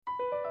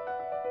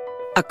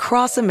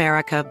Across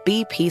America,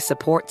 BP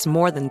supports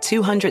more than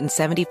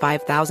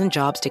 275,000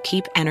 jobs to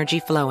keep energy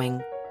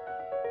flowing.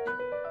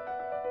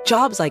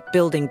 Jobs like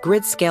building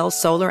grid-scale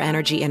solar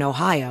energy in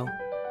Ohio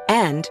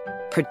and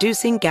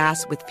producing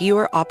gas with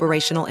fewer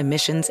operational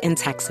emissions in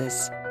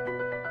Texas.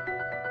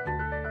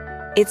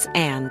 It's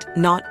and,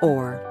 not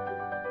or.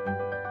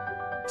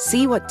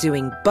 See what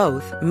doing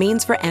both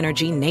means for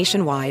energy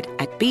nationwide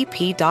at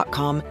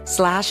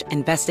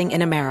bp.com/investing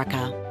in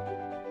America.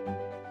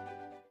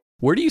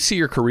 Where do you see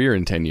your career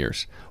in 10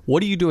 years?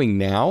 What are you doing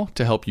now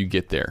to help you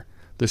get there?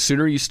 The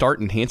sooner you start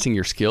enhancing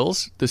your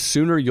skills, the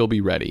sooner you'll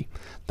be ready.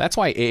 That's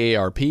why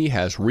AARP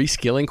has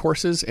reskilling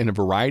courses in a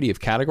variety of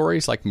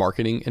categories like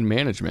marketing and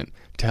management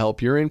to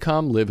help your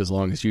income live as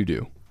long as you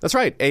do. That's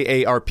right.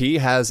 AARP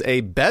has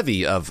a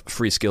bevy of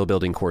free skill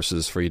building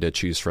courses for you to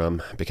choose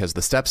from because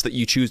the steps that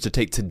you choose to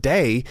take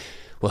today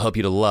will help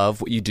you to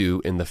love what you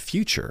do in the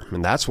future.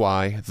 And that's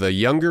why the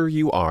younger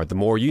you are, the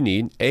more you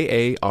need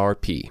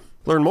AARP.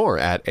 Learn more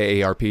at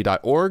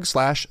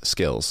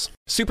aarp.org/skills.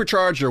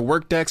 Supercharge your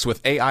Workdex with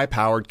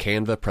AI-powered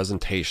Canva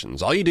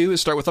presentations. All you do is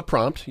start with a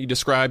prompt. You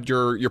describe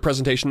your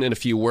presentation in a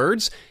few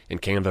words,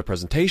 and Canva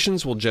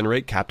presentations will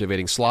generate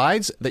captivating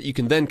slides that you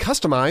can then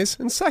customize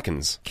in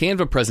seconds.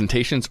 Canva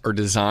presentations are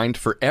designed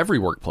for every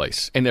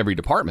workplace and every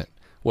department.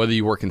 Whether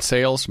you work in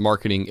sales,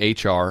 marketing,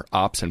 HR,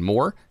 ops, and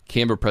more,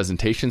 Canva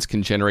presentations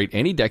can generate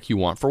any deck you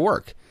want for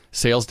work.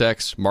 Sales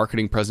decks,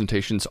 marketing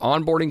presentations,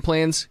 onboarding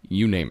plans,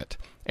 you name it.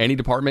 Any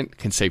department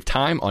can save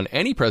time on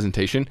any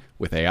presentation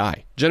with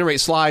AI. Generate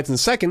slides in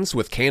seconds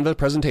with Canva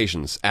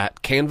presentations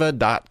at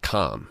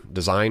canva.com.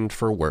 Designed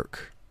for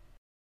work.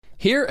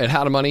 Here at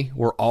How to Money,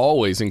 we're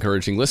always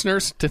encouraging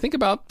listeners to think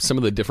about some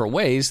of the different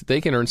ways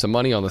they can earn some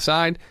money on the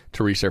side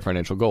to reach their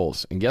financial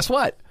goals. And guess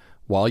what?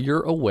 While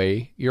you're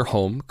away, your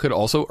home could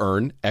also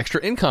earn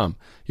extra income.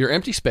 Your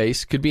empty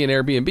space could be an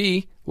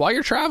Airbnb while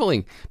you're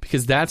traveling,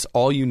 because that's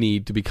all you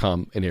need to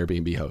become an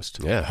Airbnb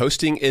host. Yeah,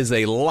 hosting is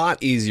a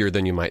lot easier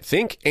than you might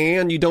think,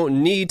 and you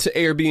don't need to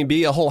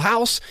Airbnb a whole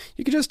house.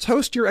 You can just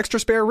host your extra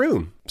spare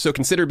room. So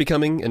consider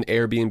becoming an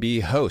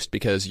Airbnb host,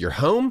 because your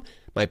home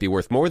might be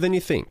worth more than you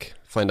think.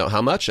 Find out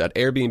how much at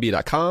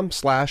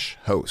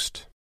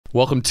airbnb.com/host.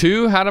 Welcome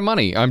to How to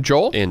Money. I'm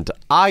Joel. And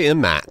I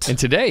am Matt. And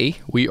today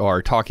we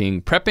are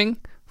talking prepping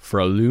for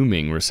a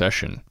looming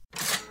recession.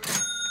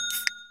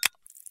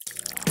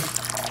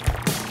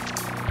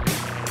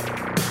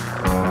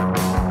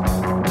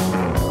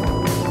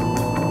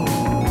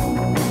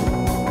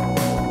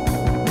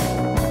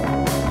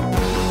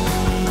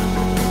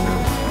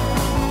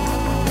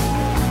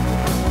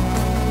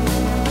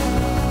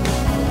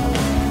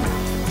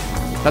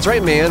 That's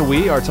right, man.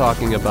 We are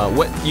talking about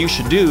what you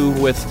should do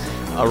with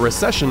a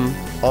recession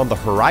on the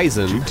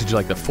horizon. Did you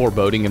like the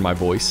foreboding in my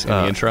voice in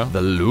the intro?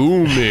 The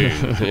looming.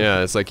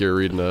 Yeah, it's like you're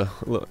reading a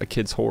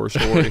kid's horror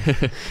story.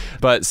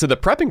 But so the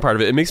prepping part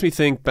of it, it makes me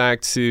think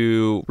back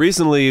to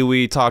recently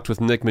we talked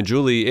with Nick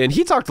Majuli, and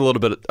he talked a little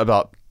bit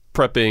about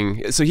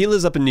prepping. So he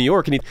lives up in New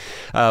York, and he,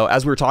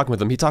 as we were talking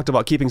with him, he talked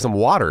about keeping some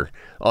water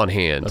on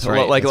hand. That's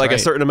right. Like a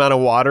certain amount of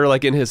water,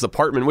 like in his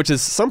apartment, which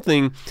is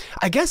something,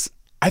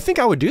 I think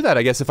I would do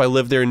that, if I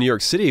lived there in New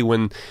York City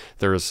when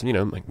there's,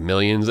 like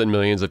millions and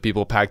millions of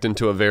people packed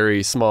into a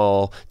very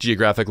small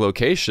geographic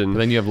location. But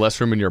then you have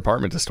less room in your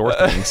apartment to store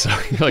things. So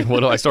you're like,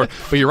 what do I store?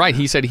 But you're right.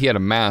 He said he had a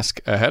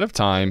mask ahead of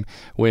time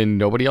when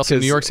nobody else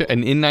in New York City,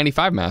 an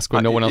N95 mask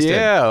when no one else did.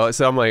 Yeah.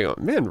 So I'm like,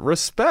 man,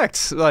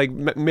 respect,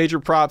 major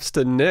props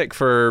to Nick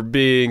for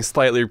being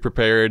slightly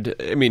prepared.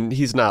 I mean,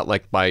 he's not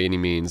by any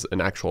means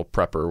an actual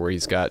prepper where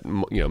he's got,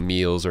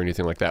 meals or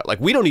anything like that.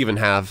 We don't even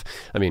have,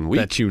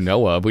 that you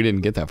know of. We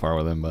didn't get that far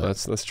with him, but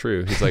that's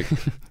true. He's like,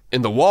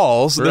 in the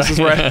walls.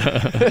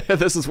 Right.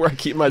 This is where I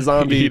keep my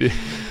zombie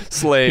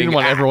slaying. He didn't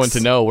want axe. Everyone to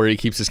know where he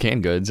keeps his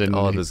canned goods and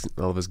all of his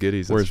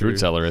goodies. Where his root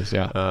cellar is.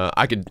 Yeah.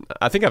 I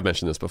think I've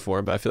mentioned this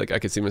before, but I feel like I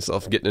could see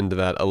myself getting into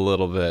that a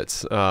little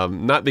bit.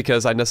 Not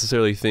because I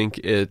necessarily think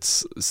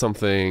it's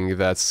something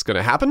that's going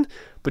to happen,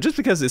 but just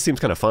because it seems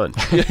kind of fun,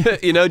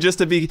 just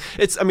to be,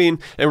 and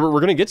we're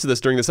going to get to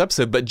this during this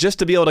episode, but just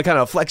to be able to kind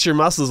of flex your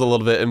muscles a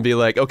little bit and be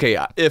like, okay,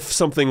 if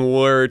something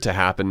were to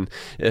happen,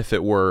 if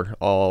it were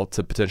all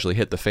to potentially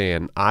hit the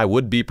fan, I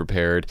would be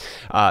prepared.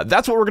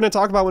 That's what we're going to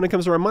talk about when it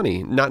comes to our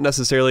money. Not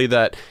necessarily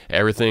that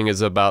everything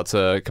is about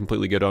to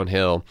completely go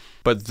downhill,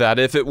 but that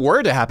if it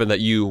were to happen, that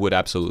you would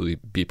absolutely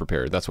be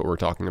prepared. That's what we're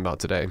talking about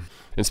today.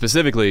 And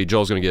specifically,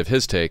 Joel's going to give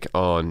his take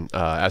on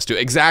as to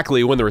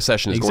exactly when the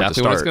recession is going to start.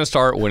 Exactly when it's going to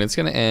start, when it's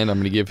going to end.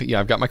 I'm going to give,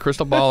 I've got my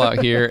crystal ball out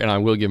here, and I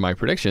will give my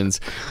predictions.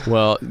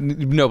 Well,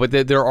 no, but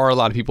there are a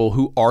lot of people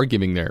who are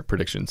giving their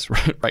predictions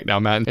right now,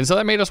 Matt. And so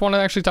that made us want to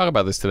actually talk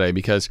about this today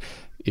because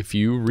if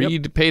you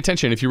read, pay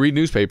attention, if you read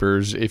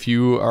newspapers, if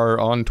you are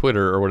on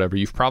Twitter or whatever,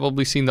 you've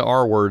probably seen the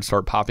R word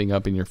start popping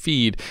up in your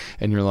feed,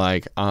 and you're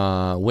like,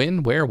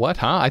 when, where, what,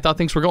 huh? I thought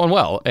things were going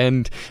well,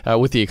 and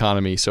with the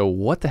economy. So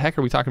what the heck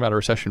are we talking about a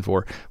recession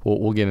for?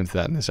 We'll get into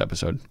that in this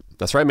episode.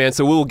 That's right, man.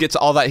 So we'll get to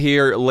all that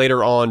here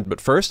later on. But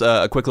first,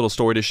 a quick little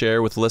story to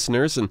share with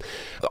listeners. And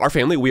our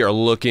family, we are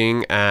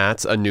looking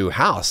at a new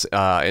house.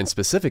 And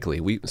specifically,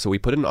 we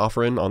put an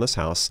offer in on this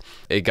house.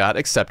 It got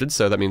accepted.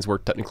 So that means we're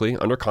technically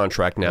under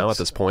contract now at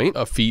this point.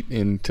 A feat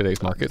in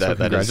today's market. So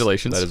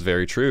congratulations. That is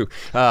very true.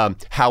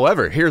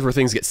 However, here's where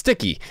things get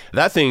sticky.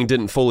 That thing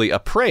didn't fully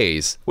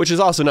appraise, which is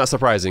also not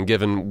surprising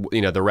given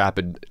the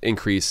rapid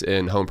increase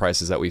in home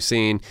prices that we've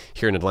seen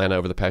here in Atlanta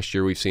over the past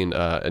year. We've seen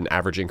an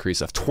average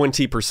increase of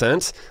 20%.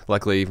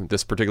 Luckily,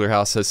 this particular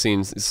house has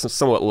seen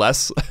somewhat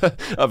less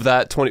of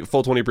that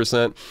full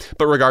 20%.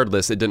 But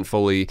regardless, it didn't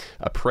fully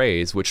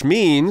appraise, which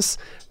means,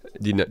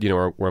 do you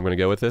know where I'm going to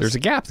go with this? There's a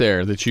gap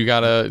there that you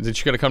gotta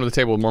come to the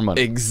table with more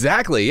money.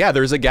 Exactly. Yeah,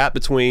 there's a gap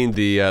between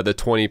the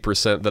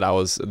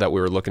 20% that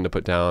we were looking to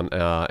put down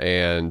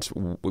and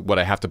what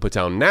I have to put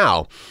down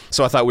now.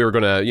 So I thought we were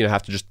going to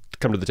have to just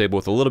come to the table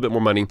with a little bit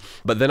more money.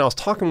 But then I was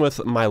talking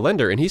with my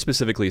lender, and he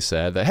specifically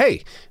said that,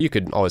 hey, you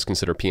could always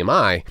consider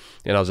PMI.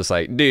 And I was just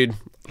like, dude,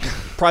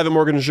 private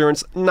mortgage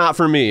insurance, not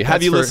for me.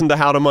 Have you listened to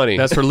How to Money?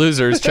 That's for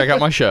losers. Check out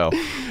my show.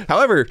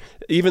 However,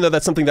 even though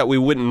that's something that we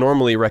wouldn't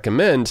normally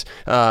recommend,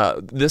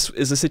 this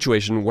is a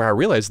situation where I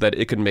realized that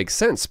it could make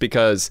sense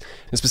because,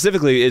 and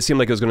specifically, it seemed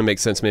like it was going to make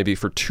sense maybe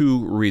for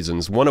two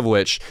reasons. One of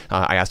which,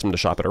 I asked him to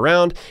shop it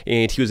around,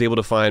 and he was able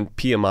to find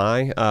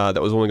PMI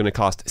that was only going to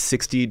cost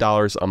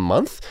 $60 a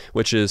month,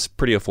 which is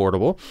pretty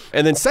affordable.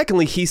 And then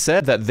secondly, he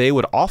said that they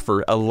would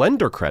offer a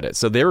lender credit.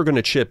 So they were going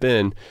to chip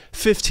in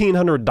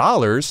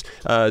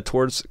 $1,500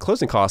 towards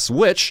closing costs,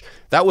 which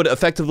that would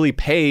effectively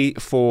pay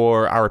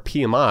for our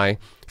PMI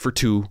for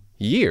 2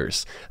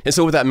 years. And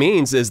so what that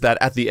means is that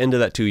at the end of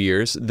that 2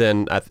 years,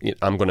 then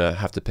I'm going to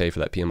have to pay for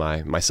that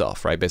PMI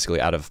myself, right?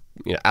 Basically out of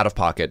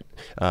pocket.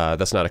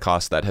 That's not a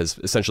cost that has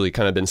essentially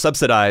kind of been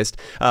subsidized.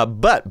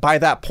 But by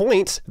that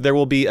point, there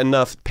will be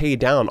enough pay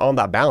down on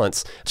that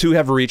balance to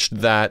have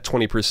reached that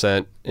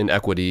 20% in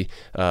equity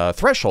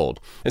threshold.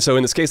 And so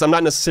in this case, I'm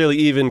not necessarily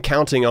even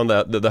counting on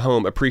the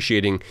home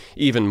appreciating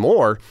even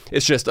more.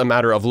 It's just a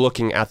matter of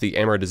looking at the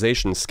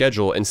amortization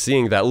schedule and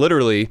seeing that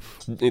literally,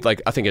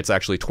 like I think it's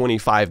actually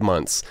 25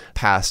 months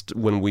past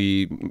when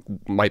we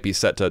might be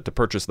set to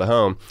purchase the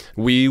home,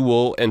 we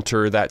will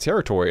enter that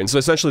territory. And so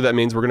essentially that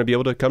means we're going to be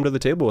able to come to the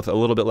table with a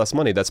little bit less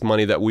money. That's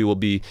money that we will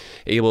be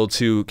able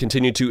to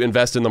continue to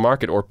invest in the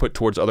market or put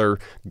towards other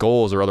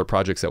goals or other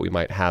projects that we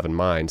might have in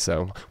mind.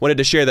 So wanted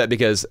to share that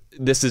because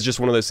this is just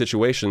one of those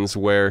situations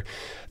where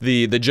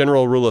the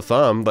general rule of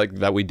thumb, like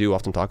that we do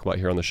often talk about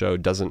here on the show,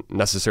 doesn't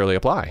necessarily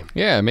apply.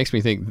 Yeah, it makes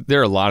me think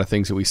there are a lot of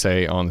things that we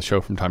say on the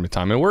show from time to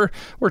time, and we're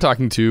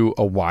talking to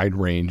a wide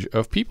range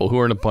of people who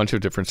are in a bunch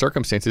of different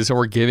circumstances, and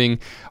we're giving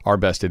our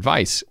best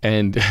advice.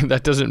 And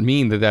that doesn't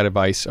mean that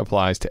advice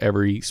applies to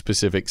every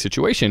specific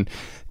situation.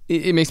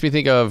 It makes me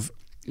think of,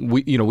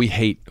 we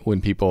hate when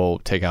people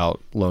take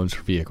out loans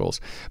for vehicles.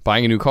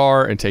 Buying a new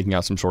car and taking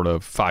out some sort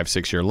of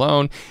 5-6 year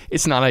loan,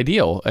 it's not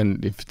ideal.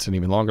 And if it's an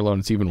even longer loan,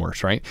 it's even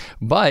worse, right?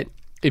 But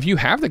if you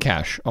have the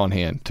cash on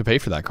hand to pay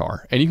for that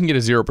car and you can get a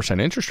 0%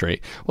 interest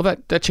rate, well,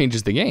 that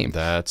changes the game.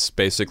 That's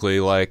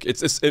basically like,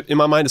 it's in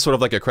my mind, it's sort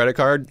of like a credit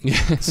card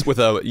with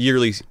a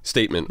yearly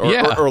statement.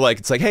 Or like,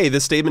 it's like, hey,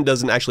 this statement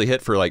doesn't actually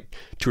hit for like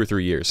 2 or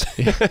 3 years.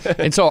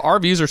 And so our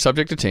views are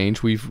subject to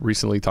change. We've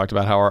recently talked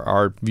about how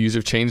our views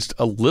have changed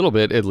a little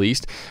bit, at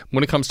least,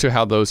 when it comes to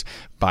how those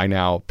buy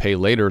now, pay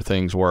later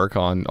things work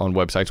on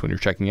websites when you're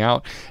checking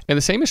out. And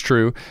the same is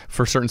true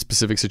for certain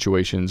specific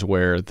situations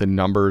where the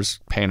numbers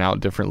pan out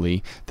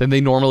differently than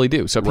they normally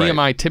do. So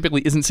PMI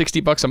typically isn't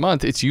 $60 a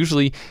month. It's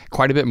usually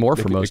quite a bit more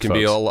for most folks. It can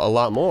be a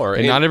lot more.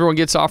 And not everyone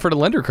gets offered a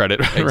lender credit,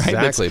 right?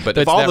 Exactly. But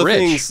if all the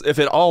things, if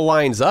it all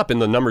lines up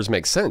and the numbers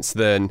make sense,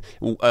 then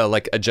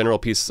like a general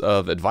piece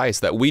of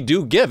advice that we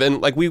do give,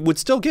 and like we would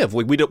still give,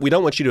 we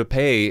don't want you to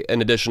pay an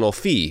additional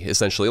fee,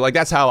 essentially. Like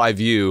that's how I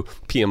view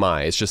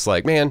PMI. It's just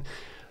like, man,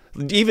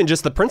 even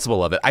just the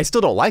principle of it, I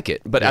still don't like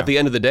it. But at the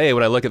end of the day,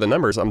 when I look at the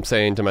numbers, I'm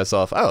saying to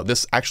myself, oh,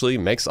 this actually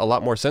makes a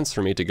lot more sense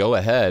for me to go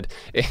ahead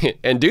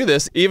and do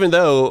this, even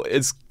though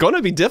it's going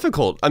to be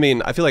difficult. I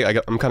mean, I feel like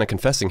I'm kind of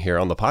confessing here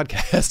on the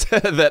podcast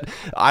that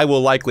I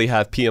will likely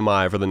have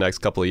PMI for the next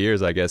couple of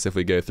years, I guess, if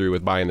we go through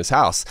with buying this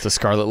house. It's a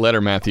scarlet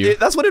letter, Matthew.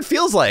 That's what it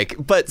feels like.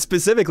 But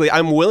specifically,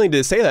 I'm willing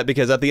to say that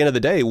because at the end of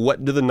the day,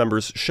 what do the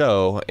numbers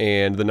show?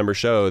 And the numbers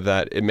show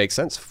that it makes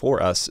sense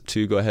for us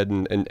to go ahead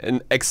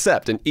and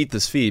accept and eat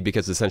this fee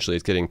because essentially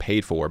it's getting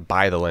paid for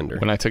by the lender.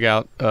 When I took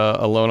out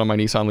a loan on my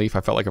Nissan Leaf,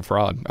 I felt like a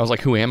fraud. I was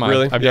like, who am I?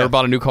 Really? I've never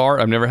bought a new car.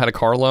 I've never had a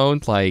car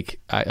loan. Like,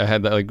 I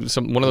had that, like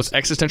one of those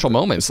existential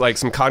moments. It's like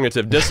some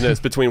cognitive dissonance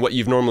between what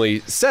you've normally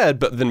said,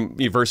 but then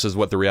versus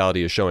what the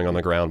reality is showing on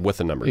the ground with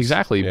the numbers.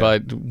 Exactly. Yeah.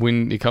 But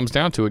when it comes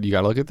down to it, you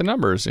got to look at the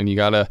numbers and you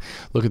got to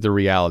look at the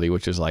reality,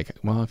 which is like,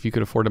 well, if you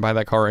could afford to buy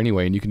that car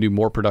anyway and you can do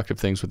more productive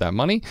things with that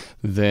money,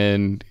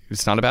 then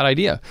it's not a bad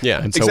idea.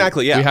 Yeah, and so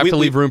exactly. Yeah, we have to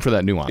leave room for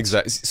that nuance.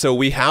 Exactly. So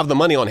we have the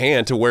money on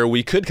hand to where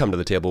we could come to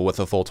the table with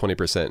a full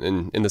 20%.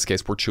 And in this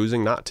case, we're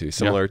choosing not to,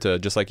 similar to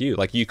just like you.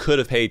 Like, you could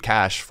have paid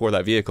cash for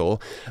that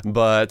vehicle,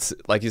 but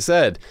like you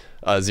said,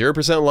 a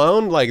 0%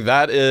 loan, like,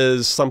 that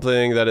is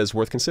something that is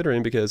worth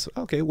considering because,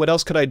 okay, what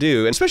else could I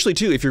do? And especially,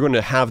 too, if you're going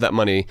to have that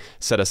money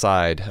set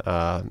aside,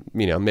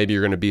 maybe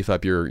you're going to beef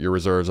up your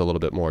reserves a little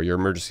bit more, your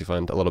emergency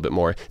fund a little bit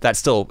more. That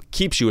still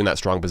keeps you in that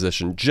strong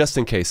position just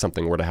in case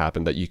something were to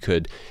happen that you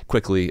could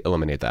quickly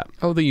eliminate that.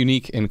 Oh, the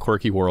unique and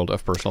quirky world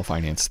of personal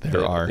finance.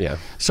 There are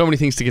so many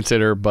things to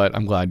consider, but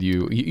I'm glad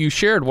you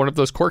shared one of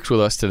those quirks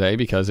with us today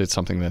because it's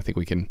something that I think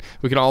we can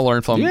all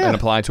learn from and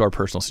apply to our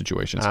personal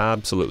situations.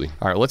 Absolutely.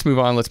 All right, let's move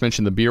on. Let's mention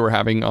the beer we're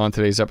having on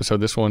today's episode.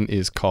 This one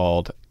is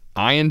called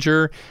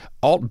Eyinger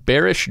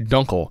Altbärisch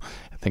Dunkel.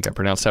 I think I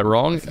pronounced that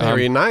wrong.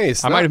 Very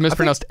nice. I might have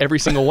mispronounced every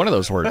single one of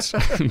those words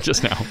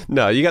just now.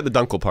 No, you got the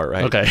Dunkel part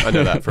right. Okay. I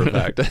know that for a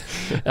fact.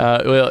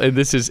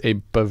 This is a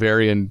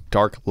Bavarian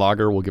dark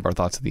lager. We'll give our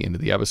thoughts at the end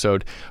of the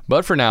episode.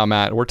 But for now,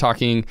 Matt, we're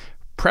talking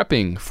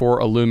prepping for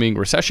a looming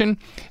recession.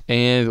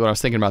 And when I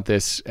was thinking about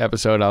this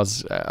episode, I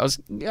was I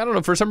don't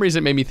know, for some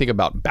reason it made me think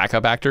about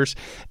backup actors,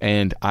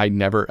 and I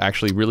never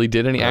actually really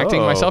did any acting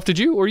myself. Did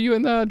you? Were you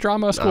in the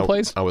drama school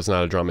plays? I was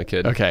not a drama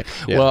kid. Okay.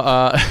 Yeah.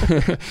 Well,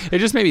 it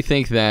just made me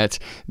think that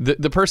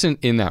the person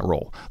in that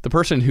role, the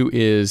person who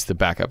is the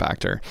backup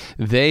actor,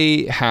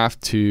 they're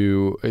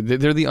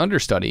the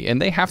understudy,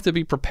 and they have to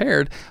be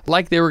prepared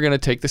like they were going to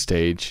take the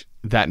stage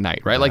that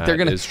night, right? Like, they're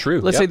going to, is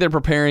true. Let's say they're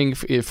preparing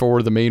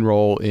for the main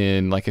role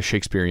in like a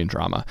Shakespearean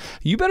drama.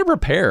 You better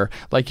prepare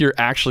like you're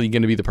actually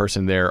going to be the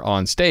person there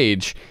on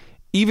stage,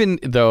 even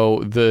though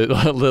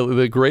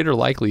the greater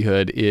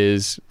likelihood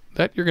is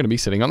that you're going to be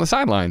sitting on the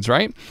sidelines,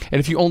 right? And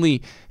if you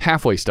only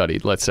halfway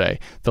studied, let's say,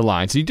 the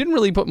lines, and you didn't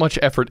really put much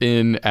effort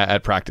in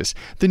at practice,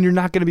 then you're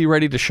not going to be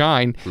ready to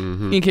shine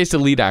in case the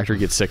lead actor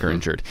gets sick or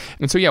injured.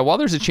 And so, while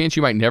there's a chance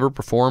you might never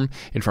perform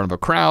in front of a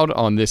crowd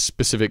on this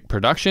specific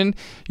production,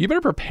 you better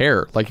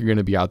prepare like you're going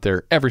to be out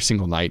there every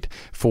single night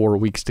for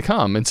weeks to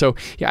come. And so,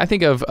 I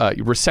think of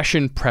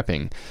recession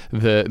prepping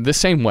the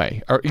same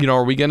way.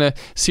 Are we going to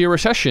see a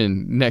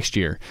recession next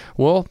year?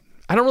 Well,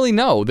 I don't really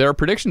know. There are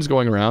predictions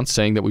going around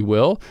saying that we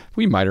will.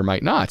 We might or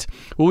might not.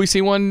 Will we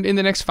see one in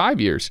the next 5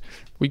 years?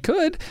 We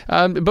could,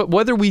 but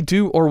whether we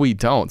do or we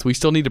don't, we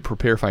still need to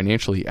prepare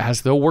financially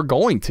as though we're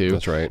going to.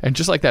 That's right. And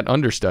just like that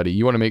understudy,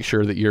 you want to make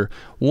sure that you're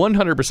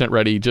 100%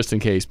 ready just in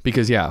case.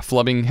 Because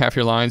flubbing half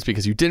your lines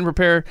because you didn't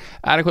prepare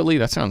adequately,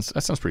 that sounds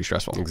pretty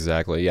stressful.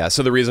 Exactly. Yeah.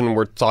 So the reason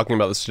we're talking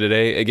about this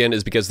today again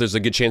is because there's a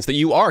good chance that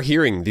you are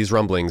hearing these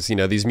rumblings,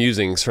 these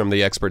musings from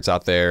the experts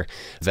out there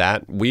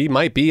that we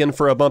might be in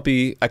for a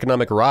bumpy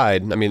economic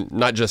ride. I mean,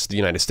 not just the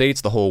United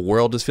States, the whole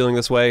world is feeling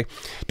this way.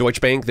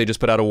 Deutsche Bank, they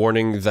just put out a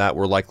warning that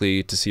we're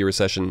likely to see a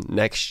recession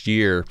next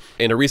year.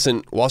 And a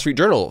recent Wall Street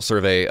Journal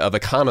survey of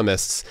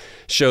economists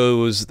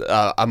shows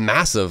a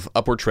massive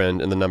upward trend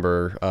in the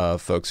number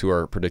of folks who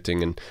are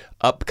predicting an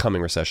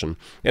upcoming recession.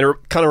 And it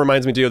kind of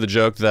reminds me, too, of the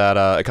joke that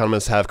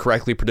economists have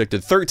correctly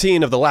predicted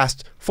 13 of the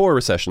last 4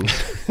 recessions.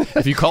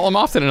 If you call them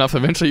often enough,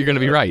 eventually you're going to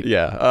be right.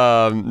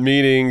 Yeah.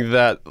 Meaning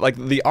that, like,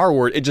 the R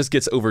word, it just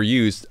gets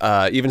overused.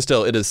 Even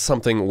still, it is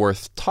something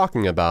worth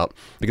talking about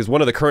because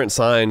one of the current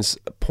signs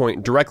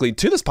point directly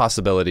to this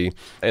possibility,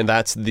 and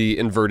that's the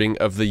inverting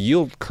of the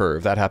yield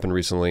curve. That happened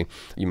recently.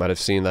 You might have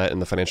seen that in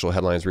the financial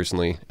headlines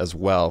recently as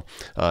well.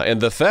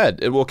 And the Fed,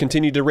 it will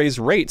continue to raise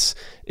rates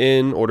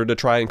in order to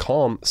try and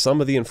calm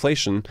some of the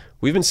inflation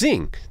we've been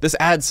seeing. This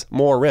adds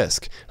more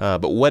risk.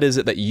 But what is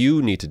it that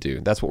you need to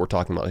do? That's what we're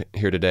talking about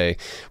here today.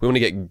 We want to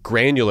get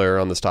granular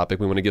on this topic.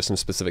 We want to give some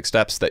specific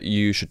steps that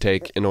you should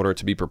take in order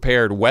to be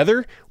prepared,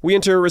 whether we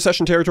enter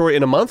recession territory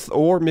in a month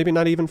or maybe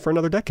not even for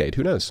another decade.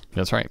 Who knows?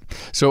 That's right.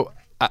 So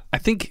I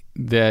think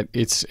that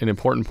it's an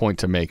important point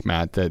to make,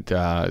 Matt,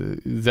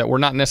 that we're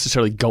not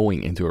necessarily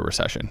going into a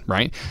recession,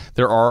 right?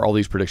 There are all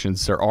these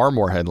predictions. There are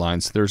more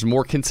headlines. There's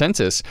more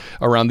consensus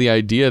around the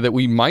idea that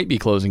we might be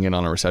closing in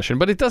on a recession,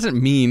 but it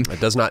doesn't mean... It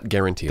does not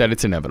guarantee that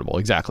it's inevitable.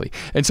 Exactly.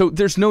 And so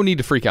there's no need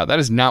to freak out. That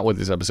is not what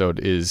this episode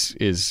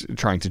is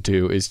trying to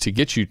do, is to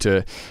get you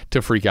to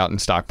freak out and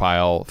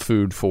stockpile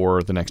food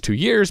for the next 2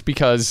 years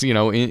because,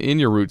 in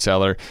your root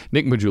cellar,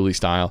 Nick Majuli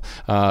style,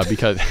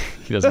 because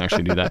he doesn't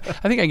actually do that.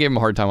 I think I gave him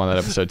a hard time on that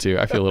episode too.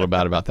 I feel a little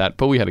bad about that,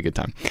 but we had a good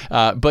time.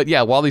 But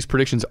yeah, while these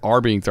predictions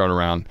are being thrown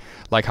around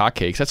like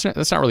hotcakes,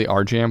 that's not really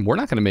our jam. We're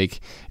not going to make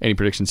any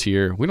predictions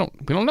here. We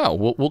don't know.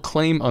 We'll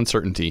claim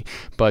uncertainty.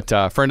 But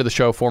friend of the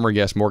show, former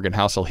guest Morgan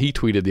Housel, he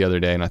tweeted the other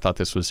day, and I thought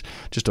this was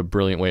just a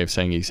brilliant way of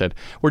saying it. He said,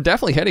 "We're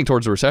definitely heading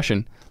towards a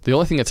recession. The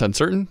only thing that's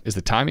uncertain is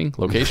the timing,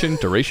 location,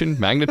 duration,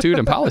 magnitude,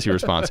 and policy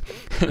response."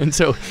 And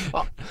so,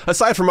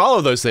 aside from all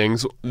of those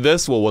things,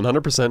 this will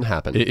 100%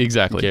 happen.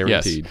 Exactly.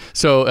 Guaranteed. Yes.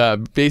 So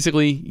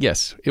basically,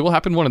 yes, it will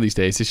happen one of these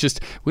days. It's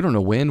just we don't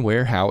know when,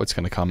 where, how it's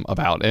going to come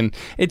about. And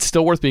it's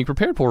still worth being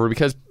prepared for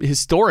because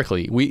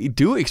historically, we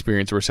do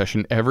experience a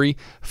recession every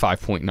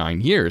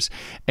 5.9 years.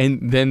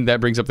 And then that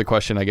brings up the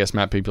question, I guess,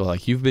 Matt, people are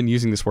like, you've been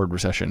using this word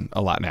recession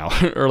a lot now.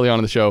 Early on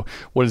in the show,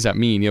 what does that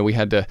mean? We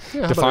had to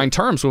define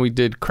terms when we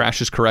did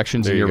crashes,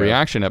 corrections in your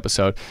reaction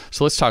episode.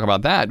 So let's talk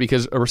about that,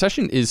 because a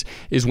recession is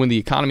when the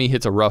economy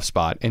hits a rough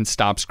spot and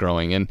stops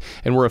growing. And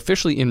we're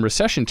officially in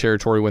recession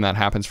territory when that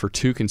happens for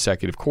 2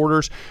 consecutive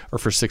quarters or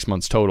for 6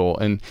 months total.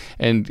 And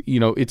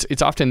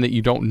it's often that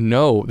you don't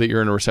know that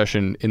you're in a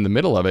recession in the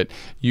middle of it.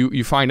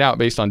 You find out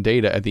based on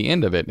data at the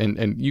end of it,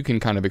 and you can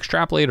kind of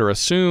extrapolate or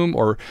assume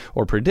or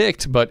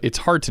predict, but it's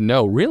hard to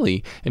know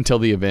really until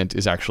the event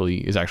is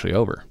actually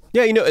over.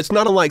 Yeah, it's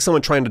not unlike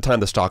someone trying to time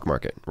the stock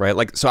market,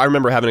 right? So I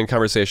remember having a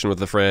conversation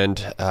with a friend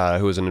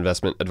who was an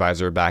investment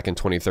advisor back in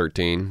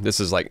 2013. This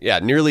is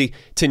nearly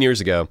 10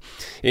 years ago.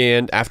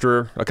 And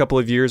after a couple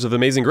of years of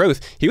amazing growth,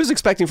 he was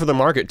expecting for the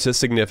market to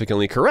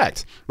significantly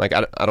correct.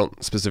 I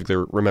don't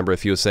specifically remember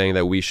if he was saying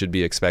that we should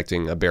be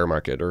expecting a bear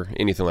market or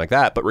anything like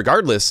that. But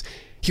regardless,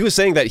 he was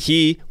saying that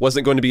he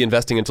wasn't going to be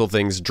investing until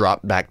things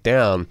dropped back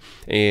down.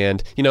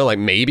 And,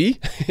 maybe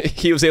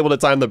he was able to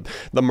time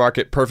the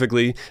market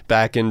perfectly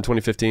back in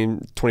 2015,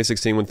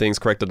 2016 when things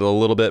corrected a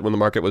little bit when the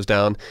market was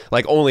down,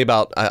 only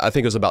about, I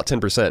think it was about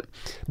 10%.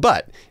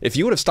 But if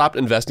you would have stopped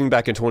investing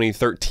back in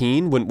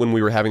 2013 when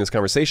we were having this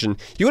conversation,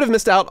 you would have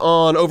missed out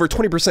on over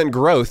 20%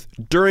 growth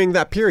during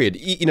that period.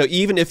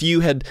 Even if you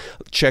had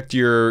checked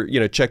your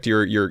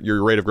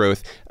rate of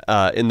growth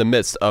in the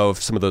midst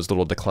of some of those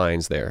little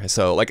declines there.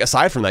 So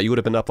aside from that, you would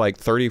have been up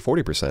 30,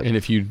 40%. And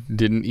if you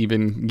didn't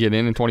even get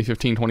in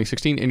 2015,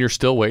 2016, and you're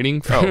still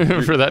waiting for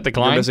that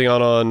decline? You're missing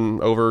out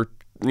on over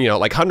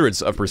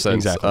hundreds of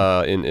percents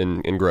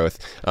in growth.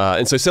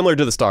 And so similar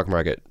to the stock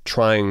market,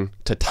 trying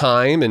to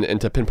time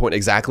and to pinpoint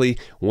exactly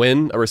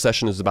when a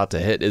recession is about to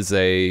hit is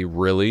a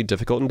really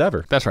difficult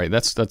endeavor. That's right.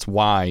 That's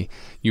why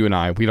you and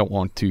I, we don't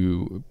want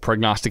to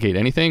prognosticate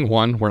anything.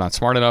 One, we're not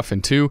smart enough.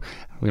 And two,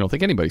 we don't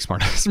think anybody's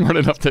smart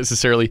enough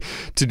necessarily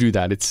to do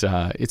that. It's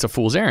a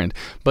fool's errand.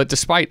 But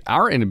despite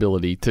our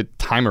inability to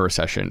time a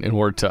recession in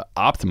order to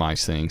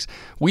optimize things,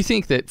 we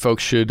think that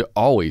folks should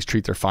always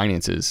treat their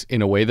finances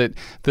in a way that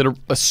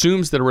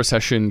assumes that a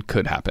recession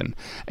could happen.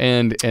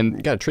 And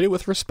you got to treat it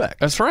with respect.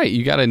 That's right.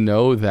 You got to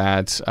know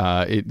that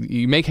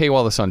you make hay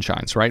while the sun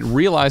shines, right?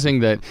 Realizing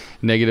that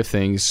negative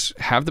things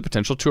have the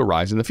potential to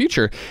arise in the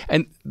future.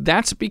 And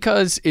that's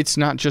because it's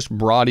not just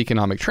broad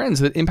economic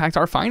trends that impact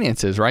our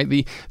finances, right?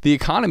 The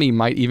economy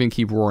might even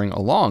keep roaring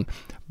along,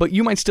 but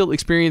you might still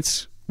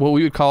experience what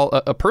we would call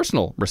a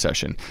personal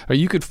recession. Or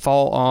you could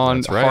fall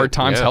on hard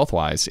times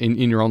health-wise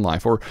in your own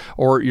life,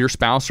 or your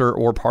spouse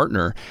or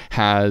partner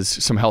has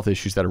some health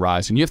issues that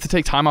arise, and you have to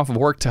take time off of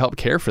work to help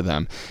care for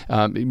them.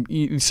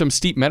 Some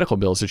steep medical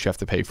bills that you have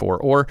to pay for,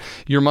 or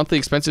your monthly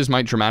expenses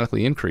might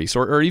dramatically increase,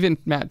 or even,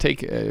 Matt,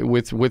 take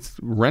with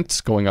rents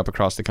going up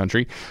across the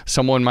country,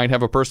 someone might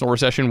have a personal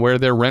recession where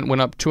their rent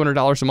went up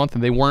 $200 a month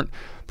and they weren't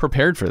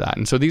prepared for that.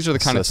 And so these are the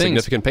kind of things.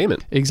 Significant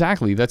payment.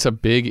 Exactly. That's a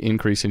big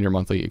increase in your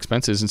monthly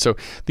expenses. And so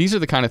these are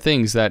the kind of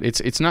things that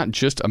it's not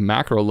just a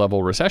macro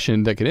level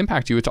recession that could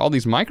impact you. It's all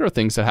these micro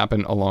things that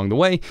happen along the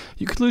way.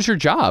 You could lose your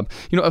job,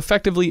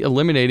 effectively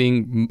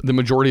eliminating the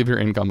majority of your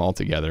income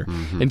altogether.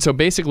 Mm-hmm. And so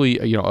basically,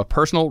 a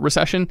personal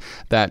recession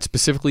that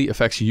specifically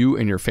affects you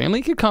and your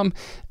family could come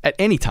at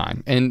any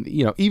time. And,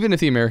 even if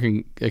the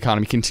American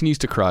economy continues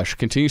to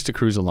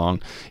cruise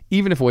along,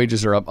 even if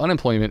wages are up,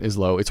 unemployment is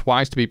low, it's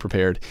wise to be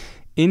prepared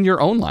in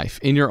your own life,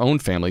 in your own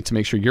family, to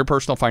make sure your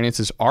personal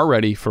finances are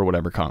ready for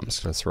whatever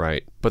comes. That's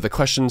right. But the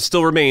question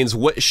still remains,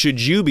 what should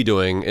you be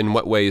doing? In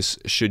what ways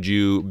should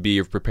you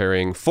be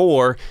preparing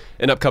for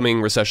an upcoming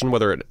recession,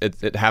 whether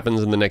it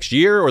happens in the next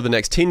year or the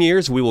next 10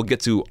 years? We will get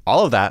to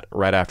all of that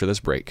right after this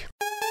break.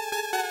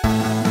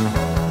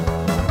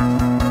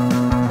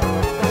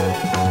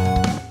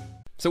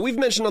 So we've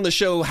mentioned on the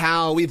show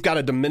how we've got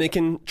a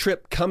Dominican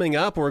trip coming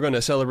up. We're going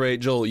to celebrate,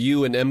 Joel,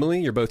 you and Emily.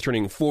 You're both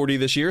turning 40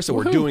 this year, so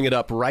we're doing it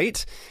up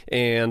right.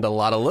 And a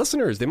lot of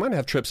listeners, they might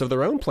have trips of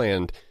their own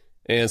planned.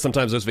 And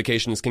sometimes those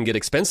vacations can get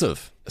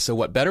expensive. So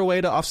what better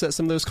way to offset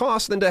some of those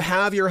costs than to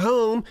have your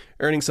home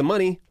earning some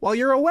money while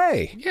you're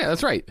away? Yeah,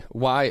 that's right.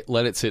 Why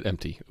let it sit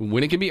empty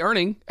when it can be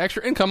earning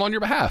extra income on your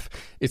behalf?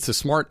 It's a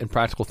smart and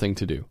practical thing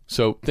to do.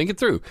 So think it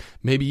through.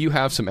 Maybe you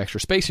have some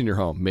extra space in your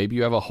home. Maybe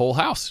you have a whole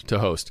house to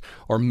host.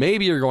 Or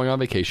maybe you're going on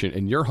vacation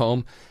and your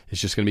home is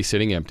just going to be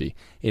sitting empty.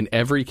 In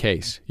every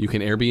case, you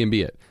can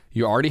Airbnb it.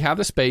 You already have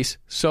the space,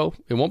 so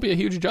it won't be a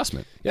huge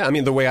adjustment. Yeah, I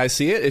mean, the way I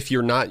see it, if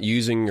you're not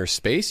using your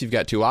space, you've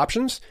got two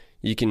options.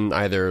 You can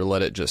either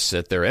let it just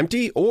sit there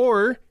empty,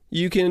 or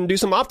you can do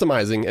some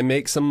optimizing and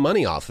make some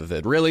money off of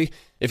it. Really,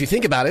 if you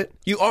think about it,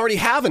 you already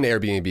have an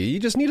Airbnb. You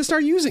just need to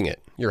start using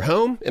it. Your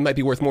home, it might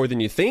be worth more than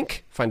you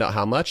think. Find out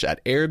how much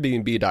at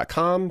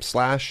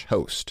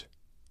airbnb.com/host.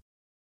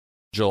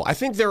 Joel, I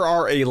think there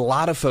are a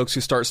lot of folks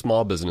who start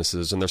small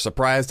businesses and they're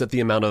surprised at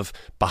the amount of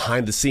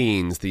behind the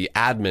scenes, the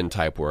admin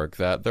type work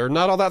that they're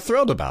not all that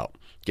thrilled about.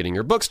 Getting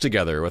your books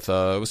together with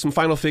some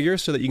final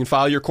figures so that you can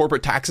file your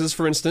corporate taxes,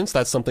 for instance.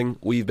 That's something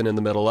we've been in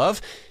the middle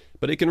of.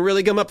 But it can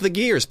really gum up the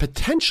gears,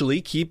 potentially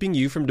keeping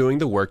you from doing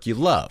the work you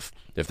love.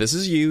 If this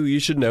is you, you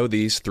should know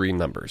these three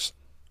numbers: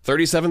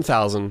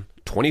 37,000,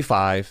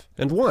 25,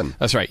 and 1.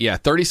 That's right. Yeah,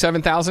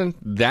 37,000.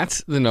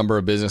 That's the number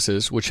of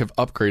businesses which have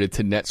upgraded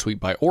to NetSuite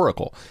by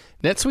Oracle.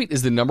 NetSuite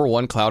is the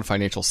 #1 cloud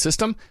financial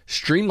system,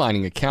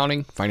 streamlining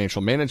accounting,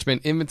 financial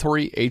management,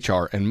 inventory,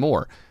 HR, and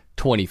more.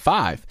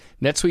 25.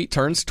 NetSuite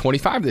turns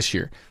 25 this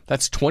year.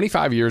 That's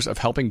 25 years of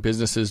helping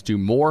businesses do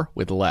more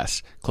with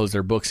less, close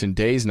their books in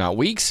days, not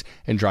weeks,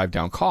 and drive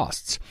down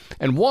costs.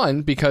 And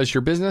 1, because your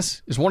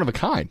business is one of a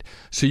kind.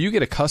 So you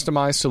get a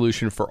customized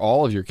solution for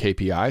all of your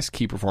KPIs,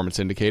 key performance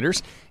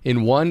indicators,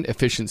 in one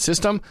efficient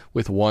system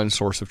with one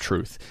source of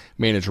truth.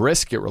 Manage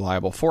risk, get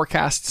reliable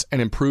forecasts,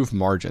 and improve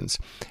margins.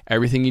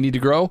 Everything you need to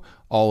grow,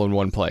 all in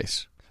one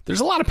place. There's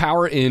a lot of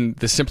power in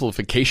the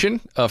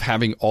simplification of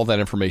having all that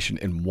information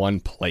in one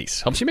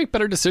place. Helps you make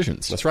better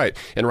decisions. That's right.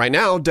 And right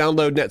now,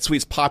 download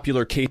NetSuite's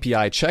popular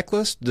KPI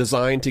checklist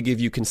designed to give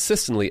you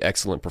consistently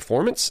excellent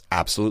performance,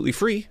 absolutely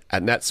free,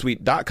 at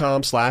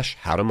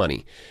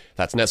netsuite.com/howtomoney.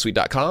 That's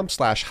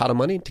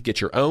netsuite.com/howtomoney to get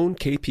your own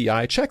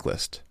KPI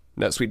checklist.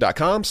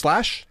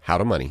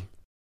 netsuite.com/howtomoney.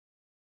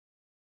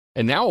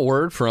 And now a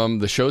word from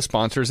the show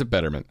sponsors at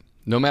Betterment.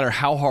 No matter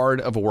how hard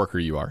of a worker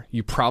you are,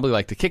 you probably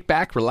like to kick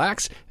back,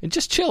 relax, and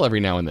just chill every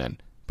now and then.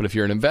 But if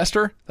you're an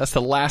investor, that's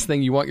the last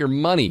thing you want your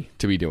money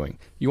to be doing.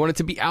 You want it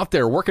to be out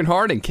there working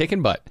hard and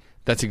kicking butt.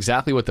 That's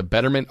exactly what the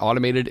Betterment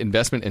Automated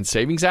Investment and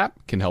Savings app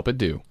can help it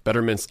do.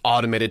 Betterment's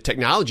automated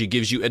technology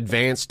gives you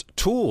advanced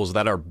tools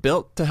that are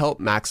built to help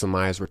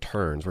maximize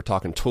returns. We're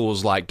talking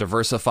tools like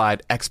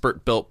diversified,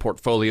 expert-built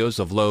portfolios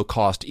of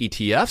low-cost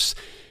ETFs.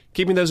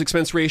 Keeping those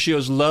expense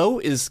ratios low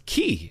is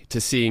key to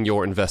seeing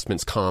your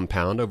investments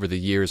compound over the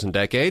years and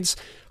decades.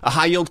 A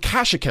high-yield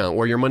cash account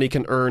where your money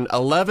can earn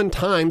 11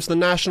 times the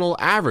national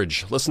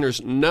average. Listeners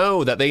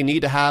know that they need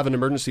to have an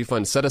emergency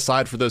fund set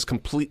aside for those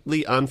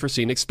completely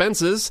unforeseen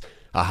expenses.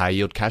 A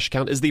high-yield cash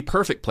account is the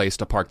perfect place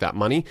to park that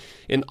money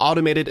in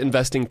automated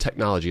investing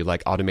technology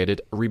like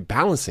automated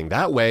rebalancing.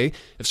 That way,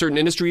 if certain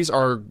industries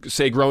are,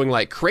 say, growing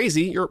like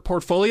crazy, your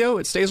portfolio,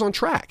 it stays on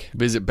track.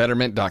 Visit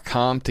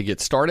Betterment.com to get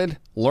started.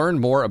 Learn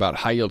more about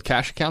high-yield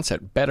cash accounts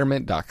at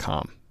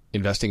Betterment.com.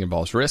 Investing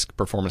involves risk,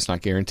 performance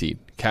not guaranteed.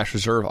 Cash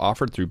reserve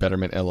offered through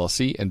Betterment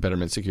LLC and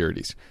Betterment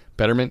Securities.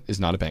 Betterment is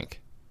not a bank.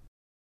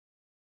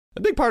 A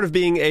big part of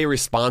being a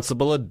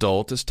responsible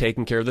adult is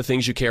taking care of the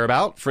things you care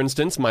about. For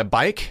instance, my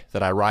bike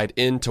that I ride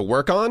in to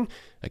work on.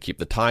 I keep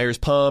the tires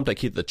pumped. I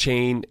keep the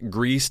chain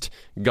greased.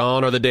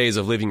 Gone are the days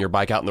of leaving your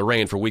bike out in the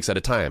rain for weeks at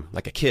a time,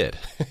 like a kid.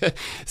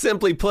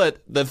 Simply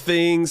put, the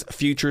things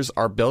futures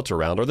are built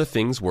around are the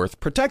things worth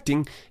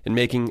protecting. And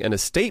making an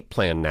estate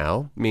plan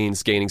now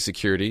means gaining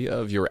security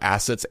of your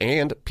assets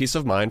and peace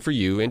of mind for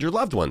you and your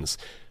loved ones.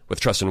 With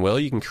Trust and Will,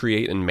 you can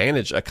create and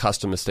manage a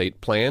custom estate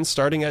plan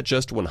starting at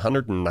just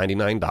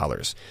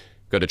 $199.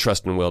 Go to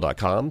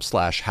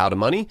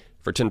trustandwill.com/howtomoney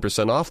for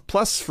 10% off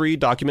plus free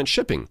document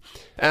shipping.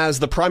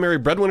 As the primary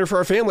breadwinner for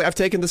our family, I've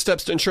taken the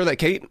steps to ensure that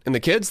Kate and the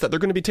kids, that they're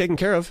going to be taken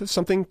care of if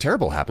something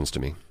terrible happens to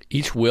me.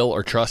 Each will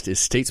or trust is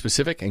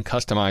state-specific and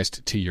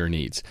customized to your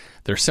needs.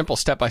 Their simple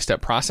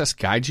step-by-step process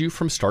guides you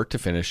from start to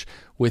finish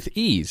with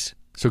ease.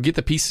 So get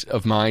the peace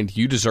of mind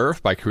you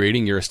deserve by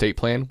creating your estate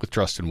plan with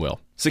Trust and Will.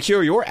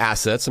 Secure your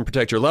assets and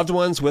protect your loved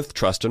ones with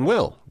Trust and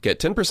Will. Get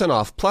 10%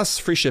 off plus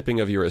free shipping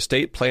of your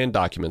estate plan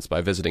documents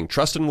by visiting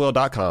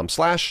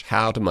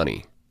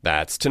trustandwill.com/howtomoney.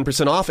 That's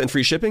 10% off and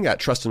free shipping at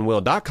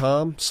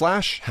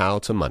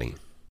trustandwill.com/howtomoney.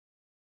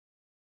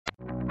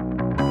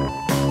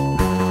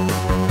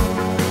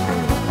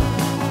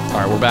 All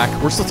right, we're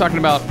back. We're still talking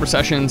about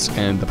recessions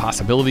and the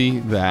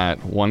possibility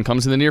that one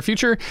comes in the near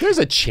future. There's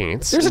a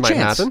chance. There's a might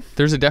chance. Happen.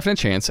 There's a definite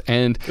chance.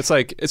 And it's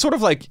sort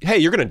of like, hey,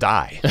 you're going to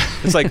die.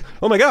 It's like,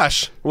 oh my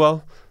gosh.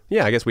 Well,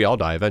 yeah, I guess we all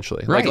die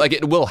eventually. Right. Like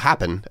it will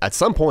happen at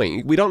some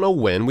point. We don't know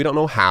when. We don't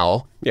know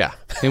how. Yeah.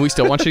 And we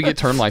still want you to get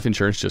term life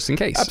insurance just in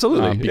case.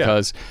 Absolutely.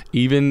 Because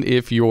even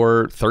if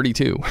you're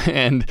 32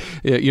 and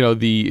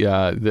the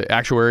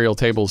actuarial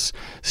tables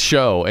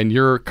show and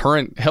your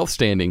current health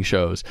standing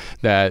shows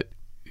that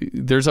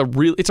it's a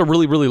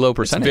really, really low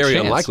percentage. It's very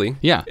chance. unlikely.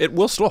 Yeah. It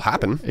will still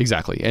happen.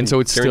 Exactly. And so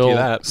it's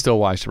still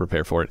wise to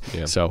prepare for it.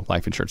 Yeah. So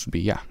life insurance would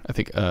be, I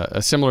think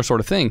a similar sort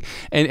of thing.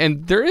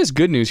 And there is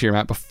good news here,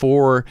 Matt,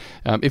 before,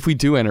 if we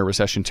do enter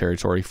recession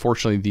territory,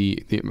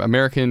 fortunately, the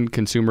American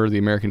consumer, the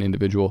American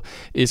individual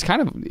is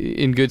kind of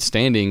in good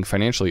standing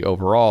financially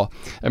overall.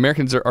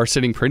 Americans are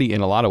sitting pretty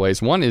in a lot of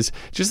ways. One is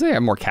just they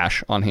have more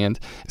cash on hand.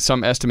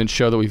 Some estimates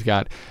show that we've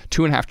got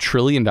 $2.5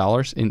 trillion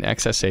in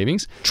excess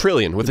savings.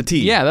 Trillion with a T.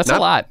 Yeah, that's a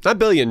lot. Not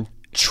billion.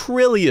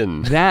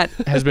 Trillion. That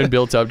has been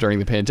built up during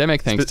the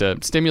pandemic thanks to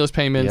stimulus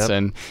payments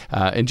and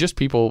just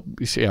people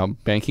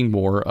banking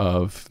more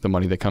of the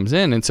money that comes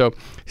in. And so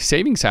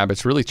savings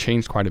habits really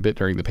changed quite a bit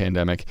during the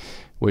pandemic,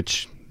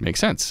 which makes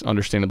sense,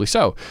 understandably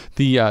so.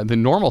 The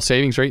normal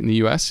savings rate in the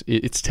U.S.,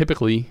 it's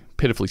typically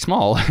pitifully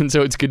small, and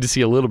so it's good to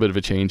see a little bit of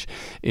a change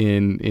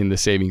in the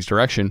savings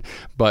direction.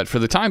 But for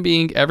the time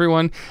being,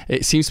 everyone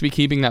seems to be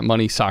keeping that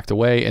money socked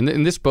away,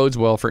 and this bodes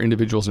well for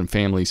individuals and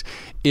families.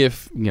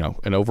 If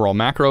an overall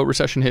macro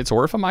recession hits,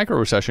 or if a micro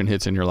recession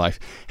hits in your life,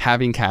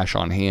 having cash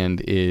on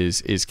hand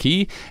is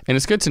key. And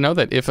it's good to know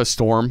that if a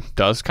storm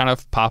does kind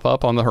of pop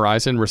up on the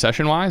horizon,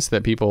 recession-wise,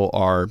 that people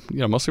are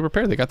mostly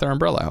prepared. They got their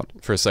umbrella out.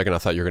 For a second, I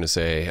thought you were going to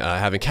say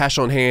having cash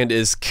on hand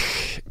is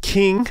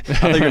king. I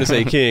thought you were going to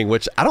say king,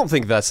 which I don't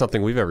think that's something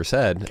we've ever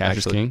said. Cash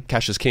is king.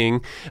 Cash is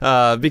king.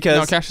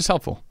 Because cash is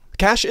helpful.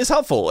 Cash is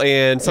helpful,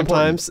 and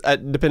sometimes,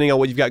 depending on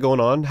what you've got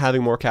going on,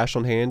 having more cash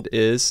on hand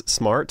is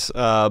smart.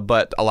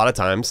 But a lot of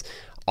times,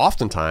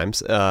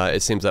 oftentimes,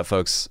 it seems that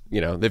folks,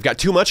 they've got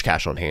too much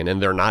cash on hand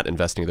and they're not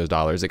investing those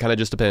dollars. It kind of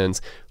just depends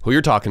who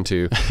you're talking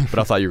to. But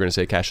I thought you were going to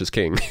say cash is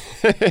king.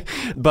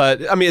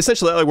 But I mean,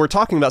 essentially, we're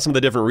talking about some of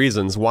the different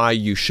reasons why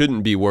you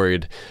shouldn't be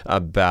worried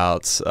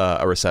about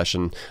a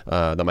recession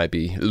that might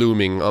be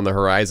looming on the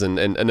horizon.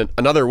 And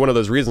another one of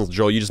those reasons,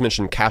 Joel, you just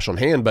mentioned cash on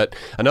hand, but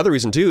another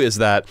reason too is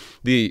that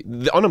the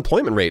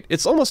unemployment rate,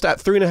 it's almost at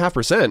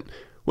 3.5%.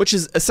 Which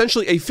is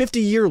essentially a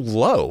 50-year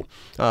low.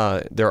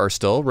 There are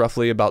still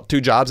roughly about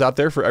 2 jobs out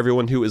there for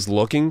everyone who is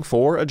looking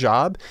for a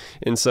job.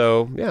 And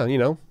so,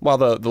 while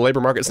the labor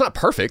market, it's not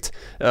perfect,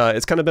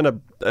 it's kind of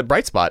been a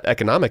bright spot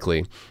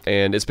economically.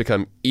 And it's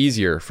become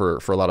easier for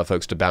a lot of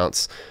folks to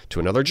bounce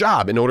to another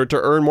job in order to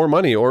earn more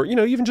money, or,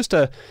 even just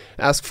to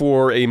ask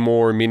for a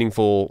more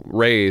meaningful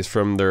raise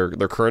from their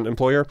current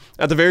employer.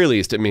 At the very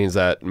least, it means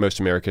that most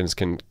Americans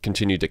can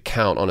continue to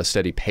count on a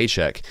steady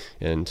paycheck.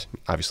 And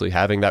obviously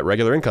having that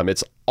regular income,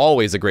 it's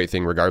always a great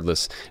thing,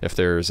 regardless if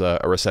there's a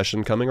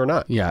recession coming or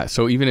not. Yeah.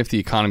 So even if the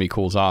economy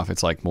cools off,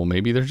 it's like, well,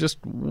 maybe there's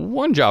just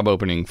one job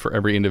opening for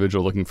every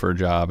individual looking for a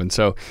job. And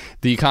so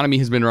the economy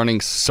has been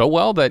running so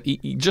well that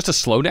just a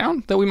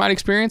slowdown that we might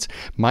experience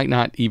might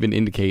not even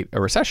indicate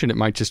a recession. It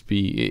might just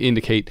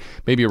indicate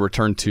maybe a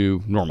return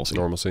to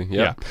normalcy.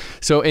 Yeah.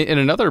 So and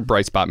another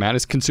bright spot, Matt,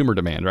 is consumer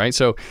demand, right?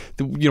 So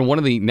one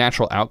of the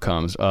natural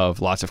outcomes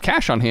of lots of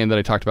cash on hand that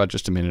I talked about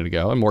just a minute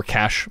ago, and more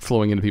cash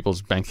flowing into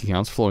people's bank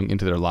accounts, flowing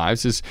into their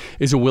lives,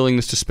 is a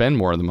willingness to spend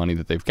more of the money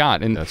that they've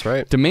got. And that's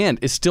right. Demand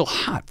is still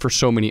hot for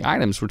so many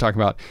items. We're talking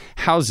about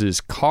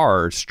houses,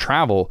 cars,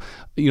 travel.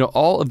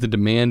 All of the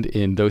demand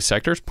in those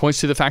sectors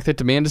points to the fact that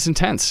demand is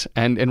intense.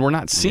 And we're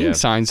not seeing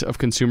signs of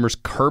consumers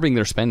curbing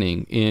their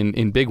spending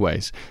in big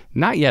ways.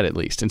 Not yet, at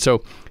least. And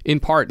so, in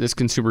part, this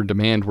consumer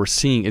demand we're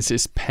seeing is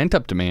this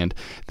pent-up demand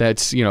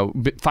that's,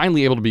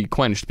 finally able to be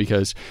quenched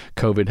because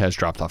COVID has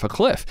dropped off a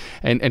cliff.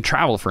 And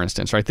travel, for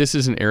instance, right? This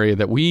is an area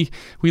that we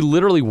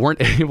literally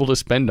weren't able to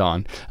spend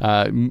on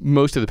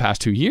most of the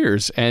past 2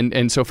 years.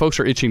 And so folks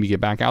are itching to get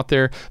back out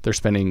there. They're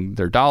spending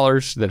their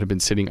dollars that have been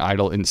sitting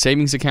idle in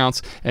savings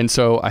accounts. And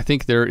so I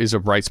think there is a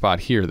bright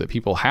spot here that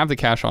people have the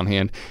cash on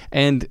hand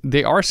and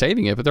they are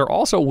saving it, but they're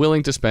also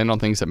willing to spend on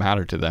things that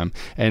matter to them.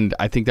 And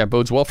I think that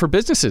bodes well for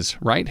businesses,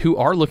 right, who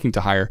are looking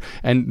to hire,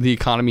 and the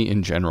economy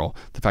in general.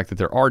 The fact that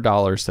there are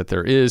dollars, that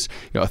there is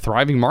a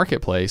thriving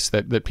marketplace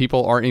that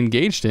people are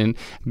engaged in.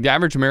 The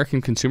average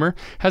American consumer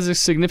has a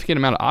significant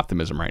amount of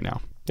optimism right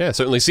now. Yeah, it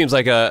certainly seems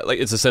like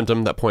it's a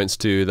symptom that points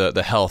to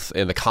the health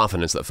and the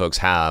confidence that folks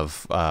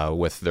have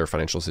with their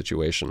financial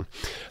situation.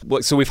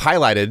 So we've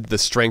highlighted the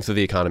strength of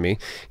the economy,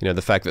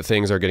 the fact that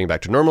things are getting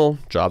back to normal,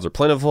 jobs are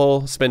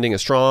plentiful, spending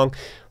is strong.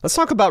 Let's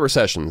talk about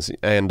recessions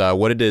and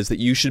what it is that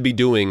you should be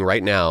doing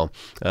right now.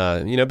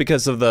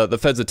 Because of the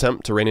Fed's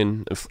attempt to rein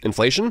in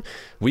inflation,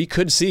 we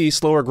could see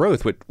slower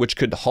growth, which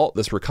could halt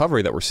this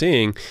recovery that we're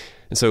seeing.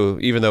 And so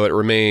even though it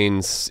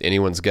remains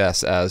anyone's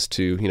guess as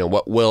to,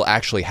 what will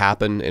actually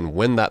happen and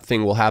when that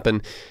thing will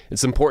happen,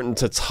 it's important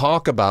to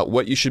talk about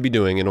what you should be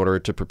doing in order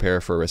to prepare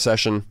for a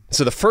recession.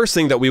 So the first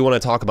thing that we want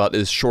to talk about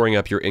is shoring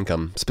up your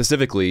income.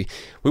 Specifically,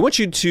 we want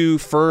you to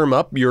firm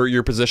up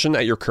your position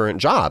at your current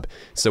job.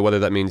 So whether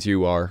that means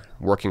you are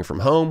working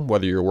from home,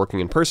 whether you're working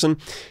in person,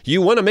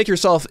 you want to make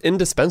yourself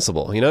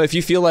indispensable. If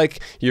you feel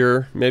like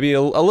you're maybe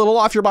a little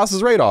off your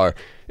boss's radar,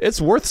 it's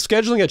worth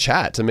scheduling a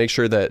chat to make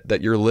sure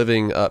that you're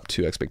living up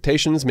to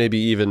expectations, maybe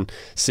even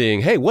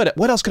seeing, hey, what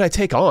else could I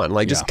take on?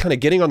 Like just kind of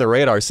getting on the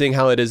radar, seeing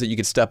how it is that you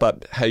could step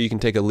up, how you can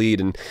take a lead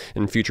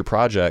in future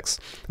projects.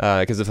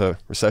 Because if a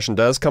recession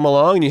does come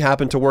along and you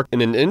happen to work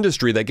in an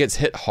industry that gets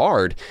hit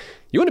hard,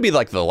 you want to be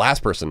like the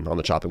last person on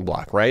the chopping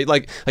block, right?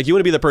 Like you want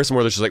to be the person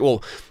where they're just like,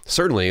 well,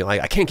 certainly, like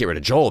I can't get rid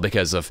of Joel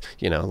because of,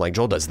 like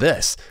Joel does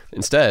this.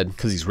 Instead,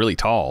 because he's really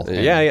tall.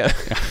 Yeah.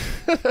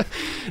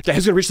 Yeah,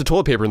 who's gonna reach the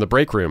toilet paper in the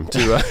break room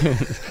to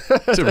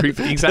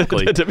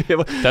exactly. to be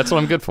able, that's what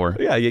I'm good for.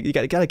 Yeah, you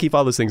got to keep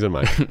all those things in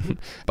mind.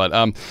 But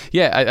I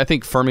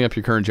think firming up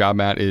your current job,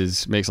 Matt,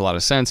 makes a lot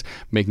of sense.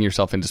 Making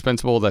yourself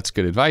indispensable, that's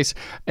good advice.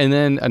 And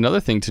then another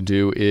thing to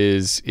do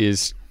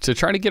is to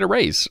try to get a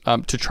raise,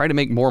 to try to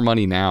make more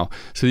money now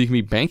so that you can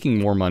be banking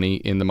more money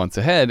in the months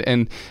ahead.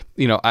 And,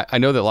 I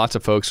know that lots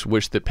of folks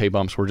wish that pay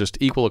bumps were just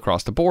equal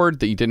across the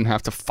board, that you didn't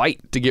have to fight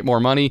to get more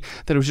money,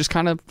 that it was just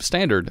kind of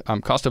standard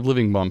cost of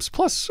living bumps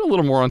plus a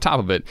little more on top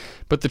of it.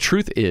 But the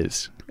truth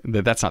is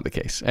that that's not the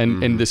case.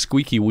 And the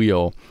squeaky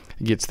wheel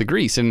gets the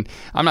grease. And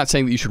I'm not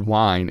saying that you should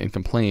whine and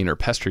complain or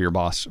pester your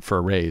boss for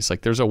a raise.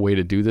 Like there's a way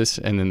to do this,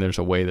 and then there's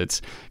a way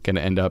that's going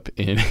to end up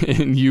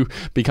in you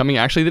becoming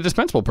actually the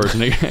dispensable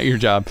person at your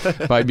job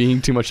by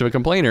being too much of a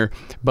complainer.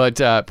 But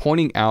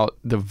pointing out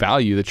the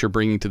value that you're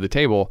bringing to the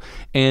table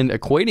and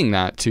equating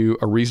that to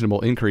a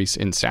reasonable increase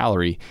in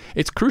salary,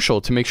 it's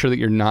crucial to make sure that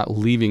you're not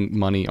leaving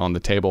money on the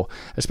table,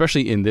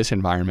 especially in this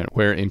environment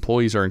where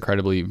employees are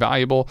incredibly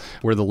valuable,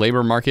 where the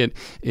labor market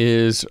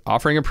is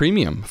offering a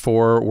premium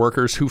for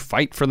workers who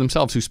fight for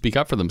themselves, who speak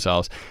up for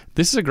themselves.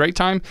 This is a great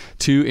time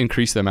to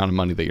increase the amount of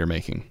money that you're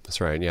making.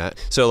 That's right, yeah.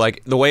 So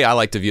like the way I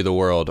like to view the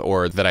world,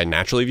 or that I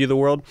naturally view the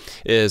world,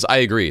 is I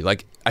agree.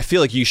 Like I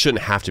feel like you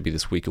shouldn't have to be the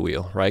squeaky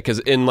wheel, right? Because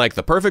in like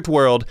the perfect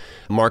world,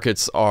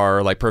 markets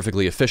are like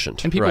perfectly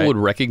efficient. And people would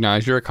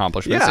recognize your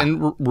accomplishments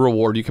and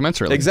reward you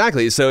commensurately.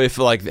 Exactly. So if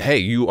like, hey,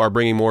 you are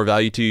bringing more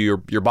value to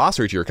your boss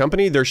or to your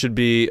company, there should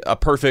be a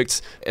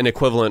perfect and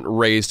equivalent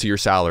raise to your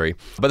salary.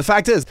 But the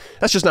fact is,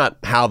 that's just not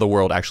how the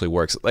world actually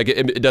works. Like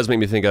it does make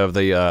me think of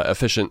the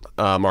efficient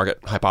market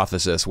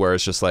hypothesis, where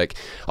it's just like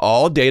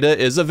all data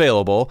is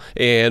available,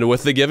 and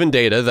with the given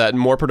data that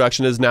more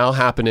production is now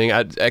happening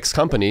at X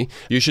company,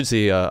 you should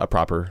see a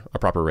proper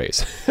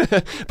raise.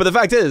 But the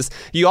fact is,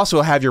 you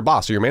also have your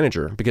boss or your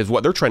manager, because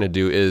what they're trying to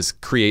do is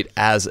create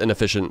as an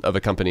efficient of a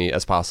company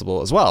as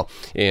possible as well.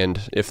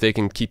 And if they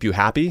can keep you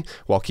happy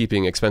while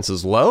keeping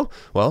expenses low,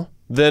 well,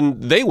 then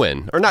they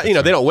win. Or not, they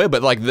don't win,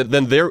 but like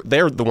then they're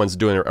the ones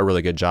doing a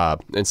really good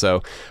job. And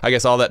so I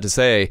guess all that to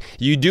say,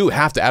 you do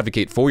have to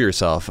advocate for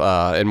yourself,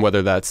 and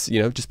whether that's,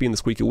 just being the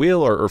squeaky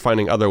wheel or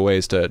finding other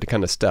ways to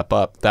kind of step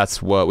up,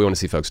 that's what we want to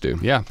see folks do.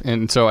 Yeah.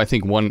 And so I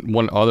think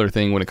one other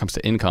thing when it comes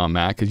to income,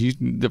 Matt, because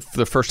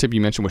the first tip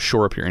you mentioned was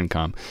shore up your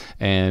income.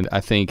 And I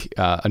think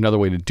another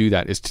way to do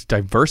that is to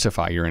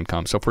diversify your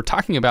income. So if we're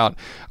talking about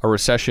a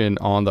recession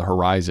on the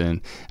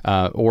horizon,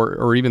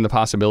 or even the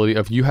possibility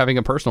of you having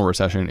a personal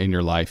recession in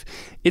your life,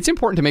 it's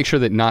important to make sure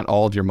that not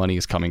all of your money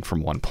is coming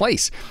from one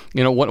place.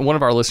 One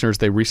of our listeners,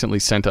 they recently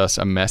sent us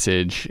a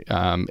message,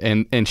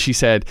 and she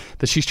said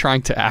that she's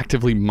trying to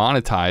actively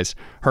monetize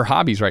her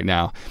hobbies right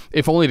now,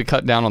 if only to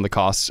cut down on the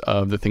costs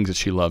of the things that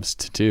she loves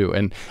to do.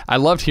 And I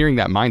loved hearing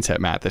that mindset,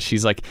 Matt, that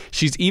she's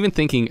even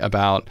thinking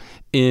about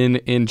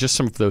in just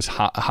some of those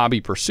hobby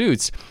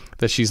pursuits,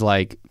 that she's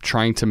like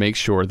trying to make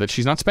sure that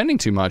she's not spending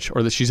too much,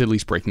 or that she's at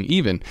least breaking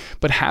even.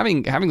 But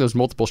having those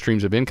multiple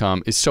streams of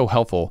income is so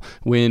helpful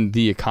when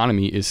the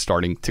economy is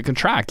starting to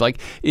contract. Like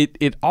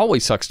it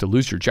always sucks to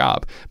lose your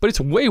job, but it's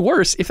way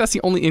worse if that's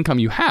the only income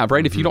you have, right?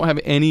 Mm-hmm. If you don't have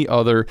any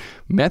other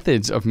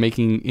methods of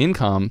making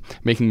income,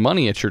 making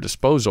money at your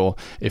disposal,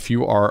 if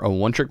you are a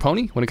one-trick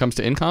pony when it comes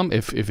to income,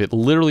 if it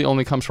literally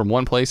only comes from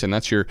one place and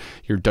that's your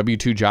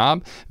W-2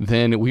 job,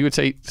 then we would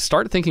say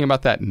start thinking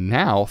about that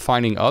now,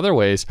 finding other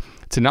ways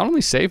to not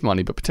only save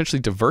money, but potentially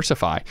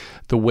diversify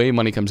the way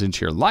money comes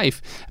into your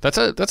life. That's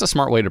a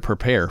smart way to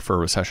prepare for a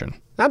recession.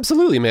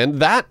 Absolutely, man.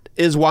 That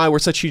is why we're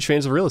such huge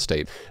fans of real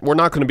estate. We're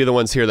not going to be the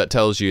ones here that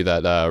tells you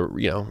that,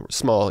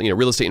 small,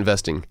 real estate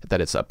investing,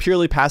 that it's a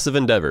purely passive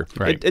endeavor.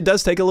 Right. It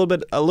does take a little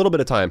bit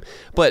of time,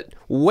 but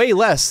way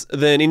less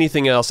than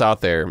anything else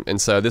out there.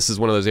 And so this is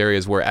one of those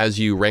areas where, as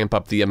you ramp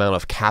up the amount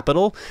of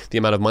capital, the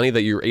amount of money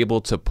that you're able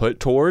to put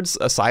towards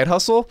a side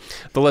hustle,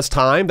 the less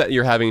time that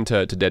you're having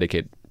to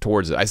dedicate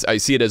towards it. I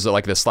see it as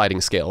like the sliding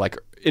scale. Like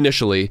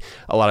initially,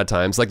 a lot of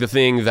times, like the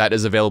thing that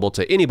is available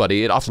to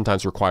anybody, it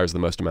oftentimes requires the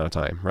most amount of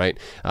time, right?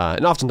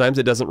 And oftentimes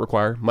it doesn't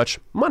require much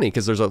money,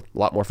 because there's a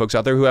lot more folks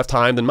out there who have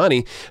time than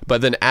money.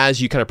 But then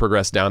as you kind of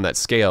progress down that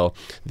scale,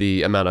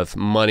 the amount of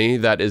money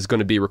that is going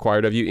to be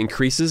required of you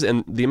increases,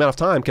 and the amount of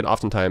time can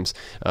oftentimes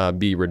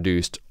be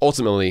reduced.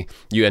 Ultimately,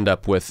 you end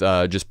up with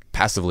just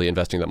passively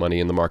investing that money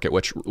in the market,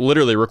 which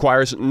literally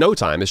requires no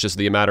time. It's just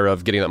the matter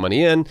of getting that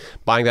money in,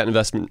 buying that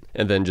investment,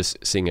 and then just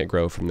seeing it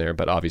grow from there.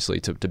 But obviously,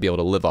 to be able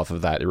to live off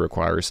of that, it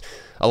requires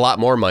a lot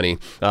more money.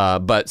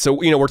 But so,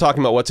 we're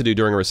talking about what to do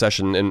during a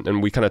recession,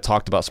 and we kind of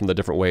talked about some of the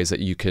different ways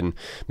that you can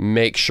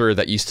make sure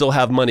that you still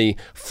have money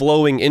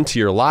flowing into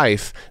your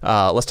life.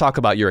 Let's talk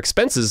about your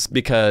expenses,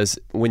 because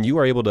when you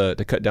are able to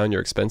cut down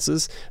your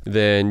expenses,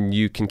 then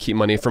you can keep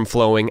money from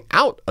flowing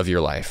out of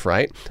your life,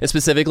 right? And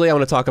specifically, I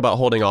want to talk about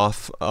holding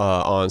off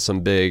on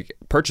some big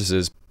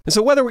purchases. And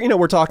so whether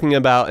we're talking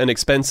about an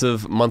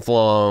expensive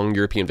month-long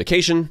European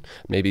vacation,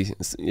 maybe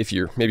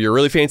you're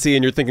really fancy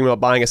and you're thinking about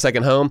buying a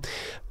second home,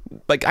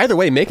 like either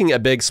way, making a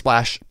big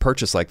splash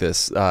purchase like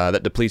this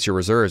that depletes your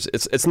reserves,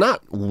 it's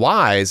not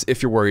wise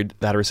if you're worried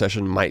that a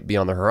recession might be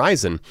on the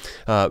horizon.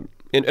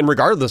 And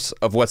regardless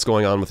of what's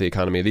going on with the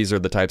economy, these are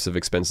the types of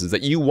expenses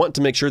that you want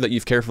to make sure that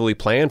you've carefully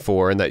planned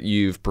for and that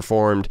you've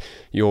performed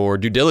your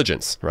due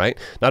diligence, right?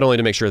 Not only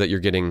to make sure that you're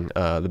getting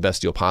the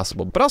best deal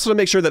possible, but also to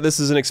make sure that this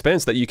is an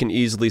expense that you can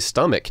easily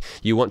stomach.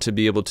 You want to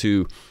be able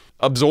to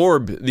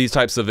absorb these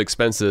types of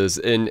expenses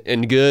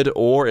in good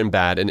or in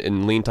bad,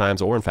 in lean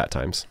times or in fat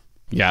times.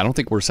 Yeah, I don't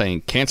think we're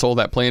saying cancel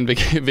that planned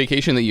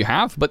vacation that you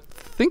have, but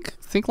think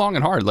long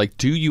and hard. Like,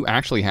 do you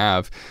actually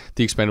have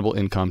the expendable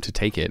income to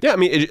take it? Yeah, I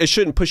mean, it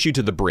shouldn't push you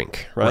to the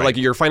brink, right? Like,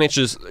 your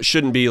finances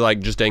shouldn't be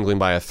like just dangling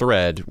by a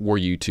thread were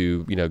you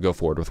to, go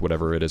forward with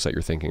whatever it is that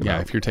you're thinking about.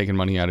 Yeah, if you're taking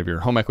money out of your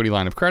home equity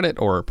line of credit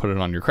or put it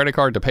on your credit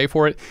card to pay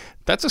for it,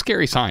 that's a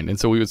scary sign. And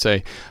so we would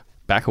say,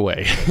 back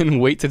away and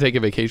wait to take a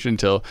vacation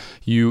until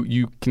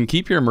you can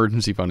keep your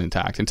emergency fund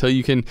intact, until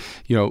you can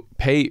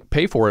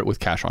pay for it with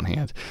cash on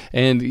hand.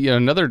 And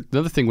another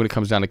thing when it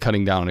comes down to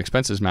cutting down on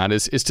expenses, Matt,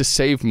 is to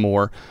save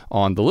more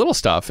on the little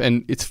stuff.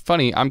 And it's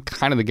funny, I'm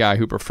kind of the guy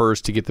who prefers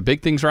to get the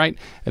big things right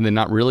and then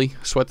not really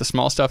sweat the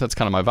small stuff. That's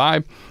kind of my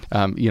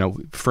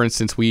vibe. For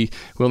instance, we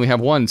only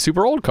have one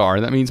super old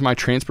car. That means my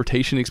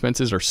transportation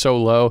expenses are so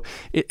low.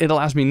 It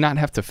allows me not to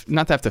have to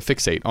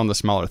fixate on the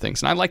smaller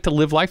things. And I like to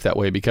live life that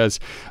way, because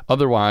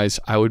otherwise,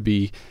 I would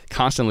be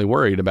constantly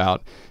worried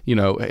about,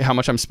 how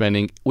much I'm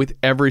spending with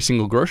every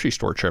single grocery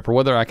store trip, or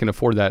whether I can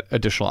afford that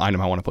additional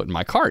item I want to put in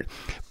my cart.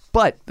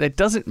 But that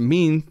doesn't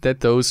mean that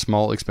those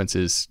small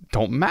expenses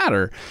don't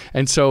matter.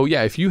 And so,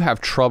 yeah, if you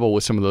have trouble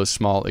with some of those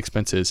small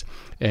expenses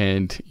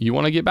and you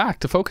want to get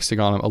back to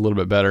focusing on them a little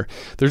bit better,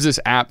 there's this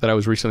app that I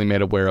was recently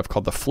made aware of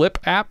called the Flip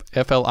app,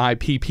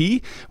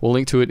 F-L-I-P-P. We'll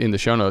link to it in the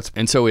show notes.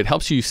 And so it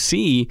helps you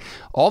see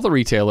all the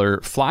retailer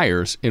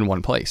flyers in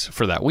one place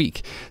for that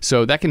week.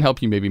 So that can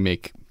help you maybe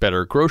make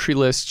better grocery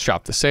lists,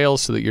 shop the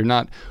sales, so that you're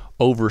not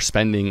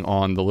overspending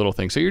on the little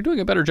things. So you're doing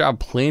a better job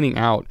planning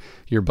out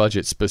your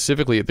budget,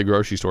 specifically at the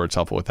grocery store. It's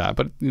helpful with that.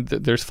 But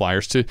there's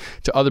flyers to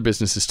other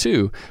businesses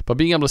too. But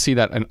being able to see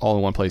that all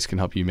in one place can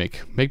help you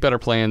make better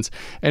plans.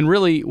 And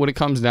really, when it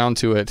comes down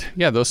to it,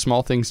 yeah, those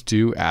small things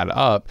do add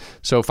up.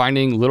 So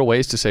finding little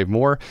ways to save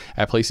more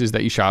at places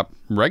that you shop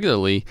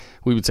regularly,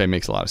 we would say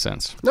makes a lot of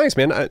sense. Nice,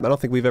 man. I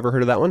don't think we've ever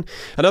heard of that one.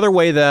 Another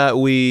way that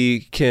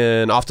we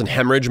can often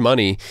hemorrhage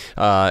money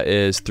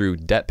is through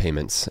debt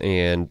payments.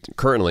 And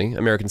currently,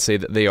 Americans say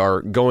that they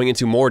are going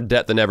into more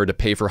debt than ever to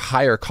pay for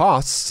higher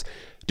costs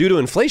due to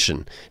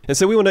inflation. And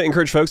so we want to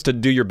encourage folks to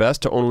do your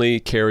best to only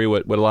carry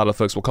what a lot of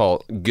folks will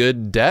call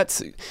good debt.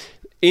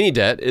 Any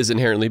debt is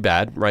inherently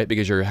bad, right?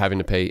 Because you're having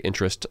to pay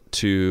interest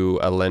to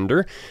a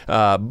lender.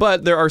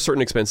 But there are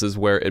certain expenses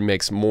where it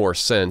makes more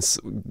sense,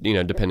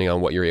 depending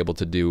on what you're able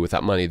to do with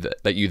that money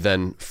that you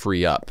then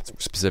free up.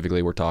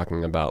 Specifically, we're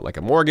talking about like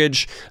a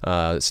mortgage,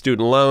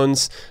 student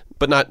loans,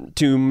 but not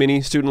too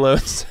many student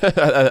loans.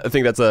 I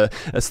think that's a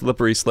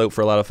slippery slope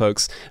for a lot of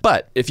folks.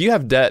 But if you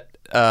have debt,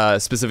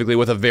 specifically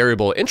with a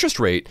variable interest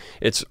rate,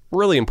 it's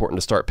really important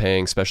to start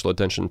paying special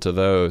attention to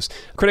those.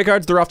 Credit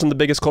cards, they're often the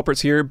biggest culprits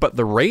here, but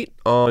the rate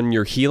on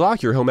your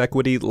HELOC, your home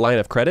equity line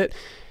of credit,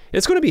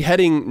 it's going to be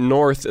heading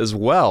north as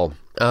well.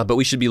 But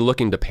we should be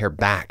looking to pare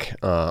back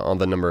on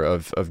the number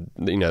of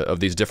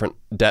these different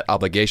debt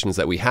obligations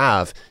that we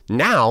have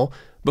now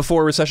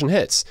before a recession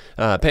hits.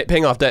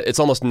 Paying off debt, it's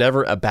almost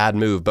never a bad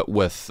move, but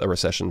with a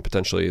recession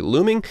potentially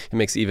looming, it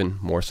makes even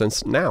more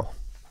sense now.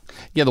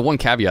 Yeah, the one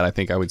caveat I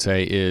think I would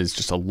say is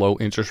just a low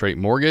interest rate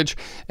mortgage,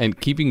 and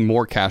keeping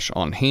more cash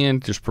on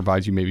hand just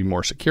provides you maybe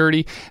more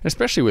security. And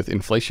especially with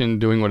inflation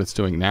doing what it's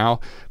doing now,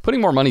 putting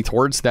more money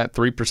towards that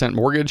 3%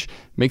 mortgage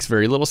makes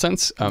very little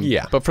sense.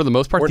 But for the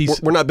most part,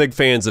 we're not big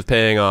fans of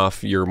paying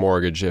off your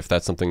mortgage if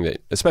that's something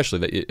that, especially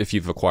that if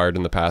you've acquired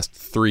in the past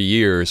 3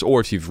 years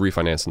or if you've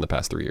refinanced in the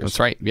past 3 years. That's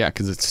right. Yeah,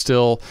 because it's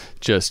still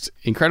just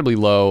incredibly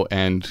low,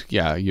 and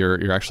yeah,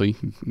 you're actually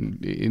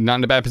not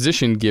in a bad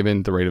position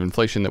given the rate of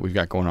inflation that we've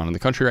got going on in the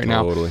country right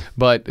now. Totally.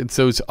 But it's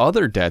those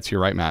other debts,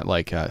 you're right, Matt,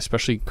 like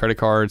especially credit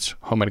cards,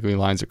 home equity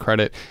lines of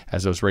credit,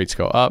 as those rates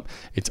go up,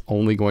 it's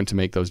only going to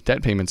make those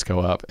debt payments go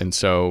up. And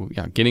so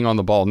getting on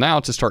the ball now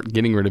to start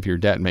getting rid of your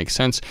debt makes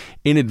sense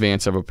in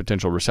advance of a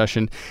potential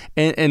recession.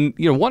 And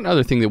one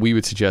other thing that we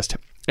would suggest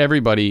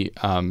everybody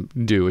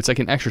do. It's like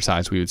an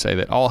exercise, we would say,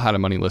 that all How to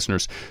Money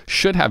listeners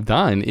should have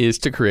done, is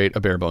to create a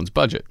bare bones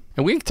budget.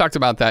 And we talked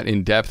about that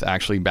in depth,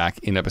 actually, back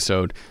in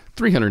episode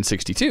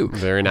 362.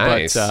 Very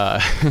nice.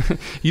 But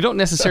you don't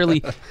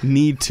necessarily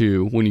need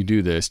to, when you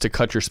do this, to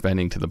cut your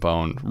spending to the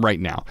bone right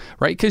now,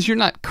 right? Because you're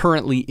not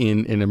currently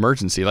in an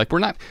emergency. Like, we're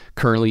not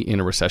currently in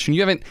a recession.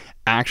 You haven't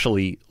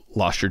actually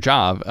lost your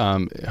job,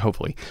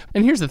 hopefully.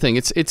 And here's the thing,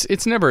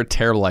 it's never a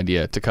terrible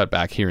idea to cut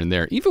back here and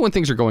there, even when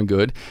things are going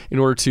good, in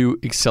order to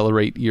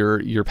accelerate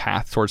your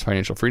path towards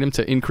financial freedom,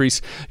 to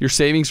increase your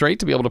savings rate,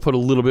 to be able to put a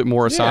little bit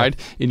more aside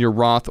in your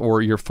Roth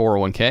or your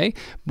 401k.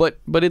 But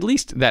at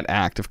least that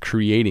act of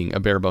creating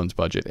a bare bones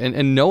budget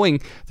and knowing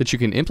that you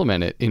can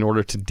implement it in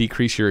order to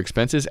decrease your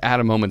expenses at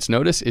a moment's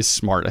notice is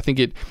smart. I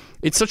think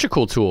it's such a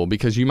cool tool,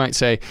 because you might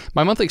say,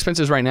 my monthly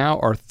expenses right now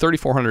are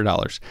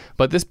 $3,400,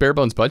 but this bare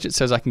bones budget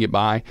says I can get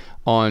by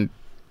on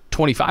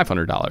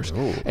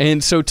 $2,500.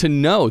 And so to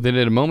know that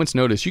at a moment's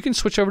notice, you can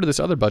switch over to this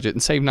other budget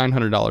and save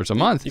 $900 a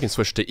month. You can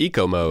switch to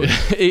eco mode.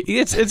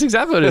 It's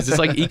exactly what it is. It's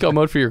like eco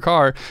mode for your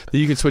car, that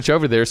you can switch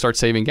over there, start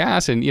saving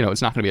gas, and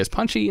it's not going to be as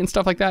punchy and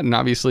stuff like that. And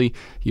obviously,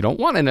 you don't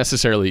want to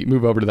necessarily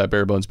move over to that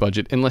bare bones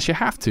budget unless you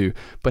have to.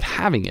 But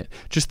having it,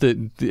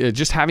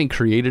 just having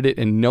created it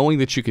and knowing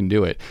that you can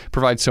do it,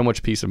 provides so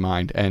much peace of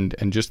mind, and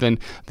just then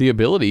the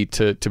ability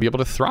to be able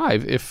to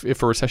thrive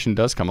if a recession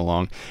does come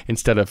along,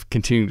 instead of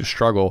continuing to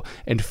struggle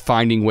and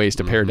finding ways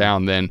to pare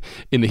down then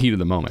in the heat of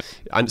the moment.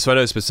 So I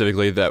know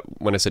specifically that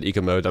when I said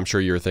eco mode, I'm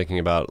sure you were thinking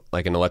about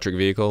like an electric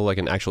vehicle, like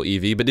an actual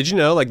EV. But did you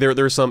know, like, there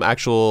are some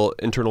actual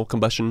internal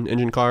combustion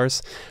engine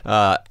cars,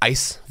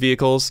 ICE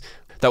vehicles,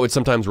 that would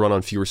sometimes run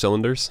on fewer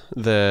cylinders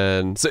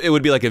than, so it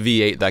would be like a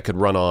V8 that could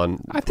run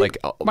on like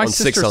on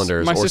 6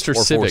 cylinders or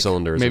 4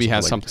 cylinders. Maybe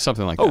has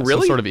something like that. Oh,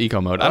 really? Some sort of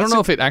eco mode. I don't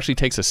know if it actually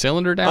takes a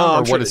cylinder down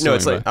or what it's doing.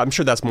 It's like, I'm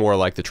sure that's more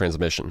like the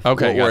transmission.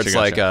 Okay, where it's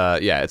like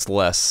it's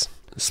less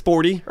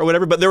sporty or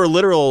whatever. But there were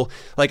literal,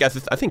 like, I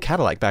think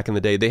Cadillac back in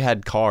the day, they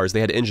had cars,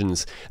 they had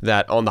engines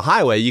that on the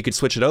highway you could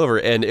switch it over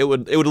and it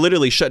would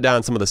literally shut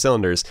down some of the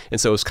cylinders, and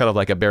so it was kind of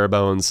like a bare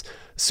bones,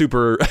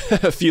 super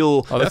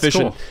fuel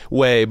efficient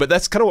way. But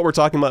that's kind of what we're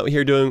talking about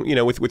here, doing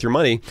with your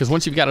money, because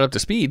once you've got it up to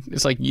speed,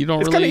 it's like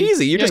it's kind of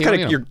easy. You're just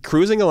kind of you're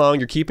cruising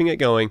along, you're keeping it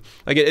going.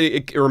 Like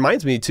it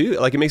reminds me too,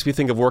 like, it makes me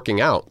think of working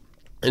out.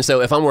 And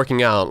so if I'm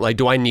working out, like,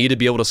 do I need to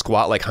be able to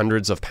squat like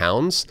hundreds of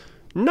pounds?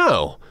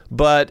 No,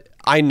 but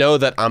I know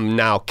that I'm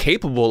now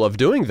capable of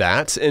doing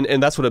that,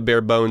 and that's what a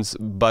bare bones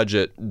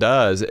budget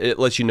does. It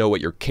lets you know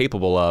what you're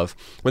capable of.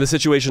 When the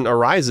situation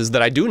arises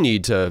that I do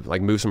need to,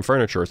 like, move some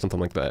furniture or something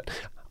like that,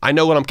 I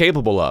know what I'm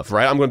capable of,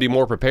 right? I'm going to be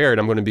more prepared.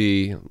 I'm going to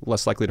be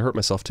less likely to hurt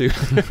myself too.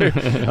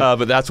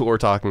 But that's what we're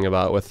talking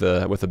about with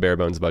the bare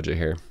bones budget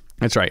here.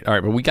 That's right. All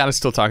right, but we got to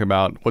still talk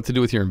about what to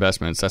do with your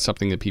investments. That's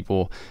something that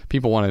people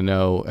want to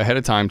know ahead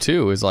of time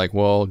too. Is like,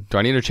 well, do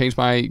I need to change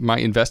my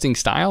investing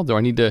style? Do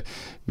I need to,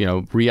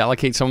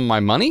 reallocate some of my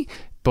money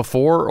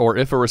before or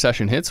if a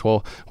recession hits?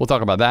 Well, we'll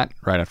talk about that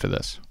right after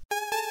this.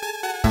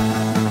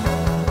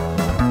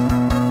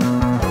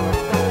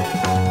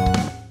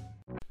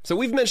 So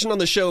we've mentioned on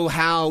the show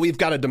how we've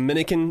got a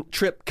Dominican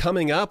trip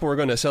coming up. We're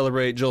going to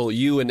celebrate, Joel,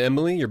 you and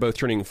Emily. You're both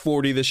turning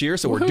 40 this year,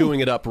 so we're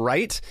doing it up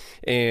right.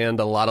 And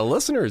a lot of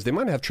listeners, they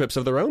might have trips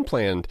of their own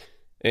planned.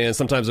 And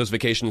sometimes those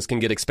vacations can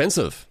get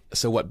expensive.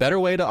 So what better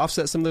way to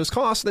offset some of those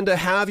costs than to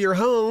have your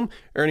home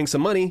earning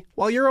some money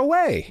while you're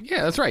away?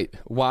 Yeah, that's right.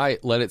 Why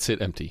let it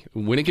sit empty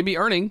when it can be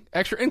earning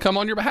extra income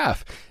on your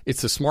behalf?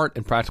 It's a smart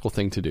and practical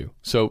thing to do.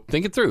 So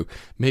think it through.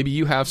 Maybe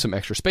you have some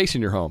extra space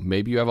in your home.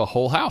 Maybe you have a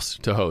whole house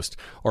to host.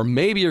 Or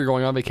maybe you're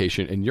going on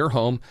vacation and your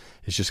home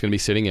is just going to be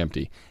sitting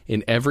empty.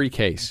 In every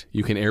case,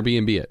 you can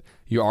Airbnb it.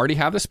 You already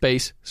have the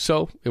space,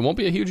 so it won't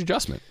be a huge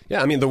adjustment.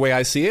 Yeah, I mean, the way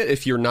I see it,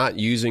 if you're not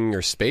using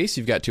your space,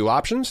 you've got two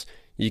options.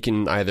 You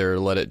can either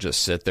let it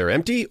just sit there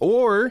empty,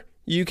 or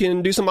you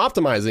can do some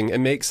optimizing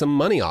and make some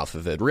money off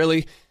of it.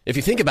 Really, if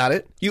you think about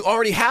it, you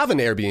already have an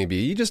Airbnb.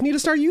 You just need to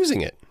start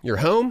using it. Your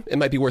home, it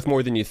might be worth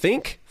more than you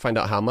think. Find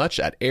out how much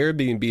at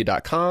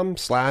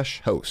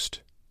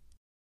airbnb.com/host.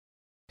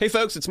 Hey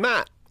folks, it's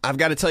Matt. I've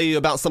got to tell you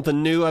about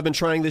something new I've been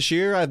trying this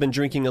year. I've been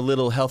drinking a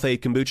little Health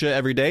Aid kombucha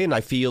every day, and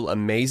I feel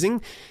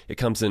amazing. It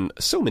comes in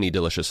so many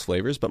delicious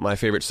flavors, but my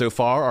favorites so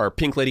far are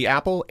Pink Lady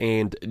Apple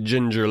and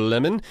Ginger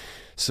Lemon.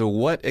 So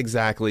what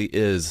exactly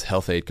is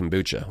Health Aid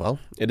kombucha? Well,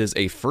 it is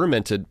a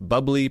fermented,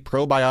 bubbly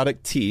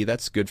probiotic tea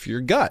that's good for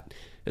your gut.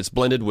 It's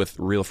blended with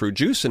real fruit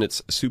juice, and it's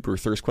super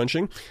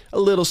thirst-quenching, a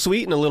little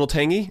sweet and a little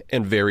tangy,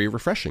 and very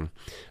refreshing.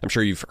 I'm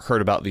sure you've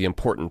heard about the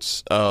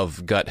importance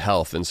of gut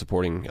health and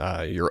supporting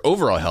your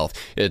overall health.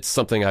 It's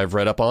something I've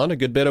read up on a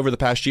good bit over the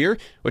past year,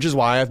 which is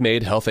why I've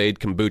made Health Aid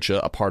kombucha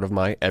a part of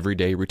my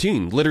everyday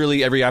routine.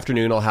 Literally every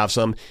afternoon I'll have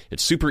some.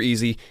 It's super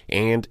easy,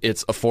 and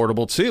it's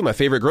affordable too. My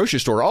favorite grocery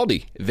store,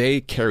 Aldi,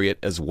 they carry it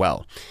as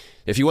well.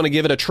 If you want to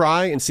give it a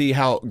try and see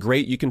how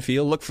great you can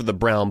feel, look for the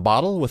brown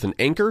bottle with an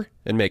anchor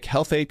and make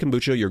Health Aid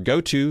kombucha your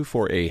go-to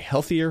for a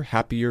healthier,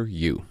 happier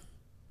you.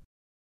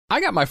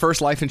 I got my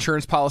first life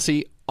insurance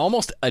policy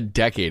almost a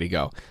decade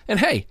ago. And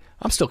hey,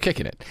 I'm still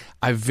kicking it.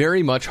 I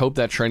very much hope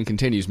that trend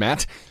continues,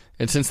 Matt.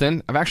 And since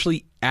then, I've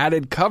actually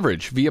added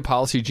coverage via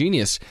Policy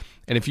Genius.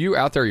 And if you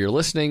out there, you're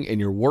listening and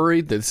you're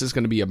worried that this is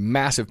going to be a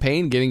massive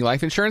pain getting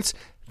life insurance,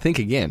 think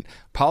again.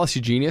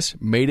 Policy Genius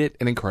made it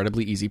an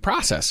incredibly easy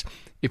process.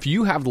 If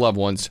you have loved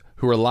ones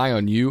who rely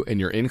on you and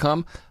your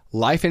income,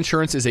 life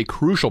insurance is a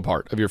crucial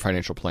part of your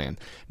financial plan.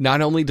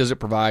 Not only does it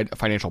provide a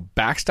financial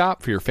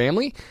backstop for your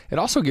family, it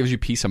also gives you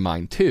peace of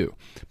mind too.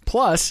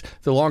 Plus,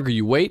 the longer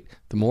you wait,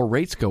 the more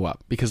rates go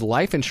up because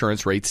life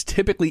insurance rates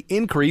typically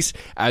increase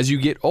as you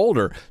get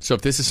older. So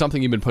if this is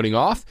something you've been putting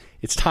off,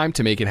 it's time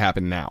to make it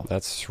happen now.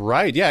 That's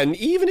right. Yeah. And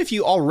even if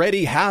you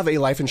already have a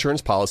life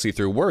insurance policy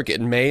through work,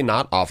 it may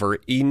not offer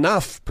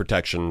enough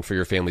protection for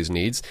your family's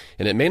needs,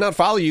 and it may not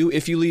follow you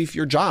if you leave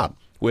your job.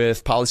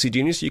 With Policy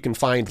Genius, you can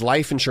find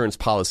life insurance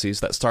policies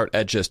that start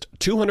at just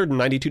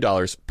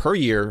 $292 per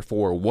year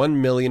for $1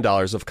 million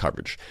of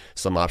coverage.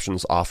 Some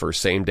options offer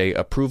same-day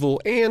approval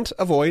and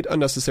avoid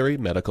unnecessary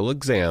medical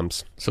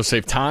exams. So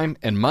save time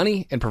and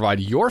money and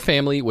provide your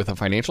family with a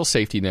financial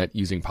safety net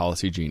using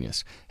Policy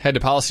Genius. Head to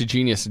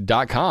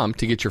policygenius.com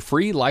to get your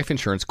free life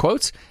insurance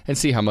quotes and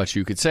see how much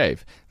you could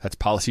save. That's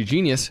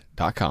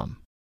policygenius.com.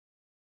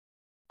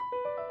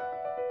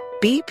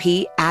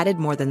 BP added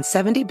more than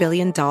 $70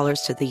 billion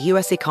to the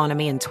U.S.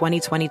 economy in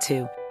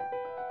 2022.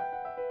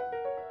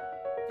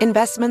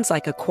 Investments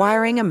like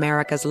acquiring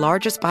America's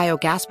largest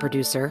biogas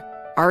producer,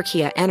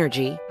 Archaea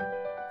Energy,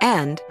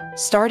 and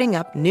starting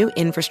up new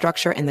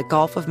infrastructure in the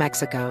Gulf of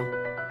Mexico.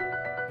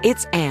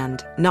 It's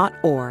and, not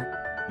or.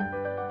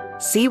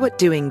 See what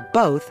doing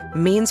both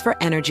means for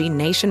energy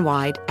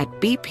nationwide at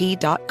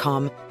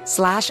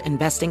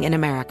bp.com/investing in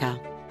America.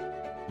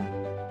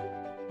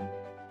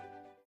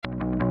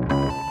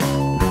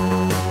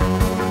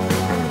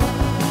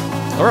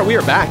 All right, we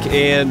are back,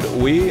 and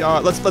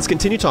let's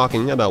continue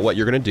talking about what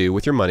you're going to do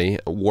with your money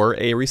were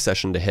a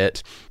recession to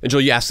hit. And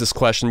Joel, you asked this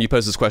question, you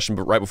posed this question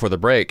right before the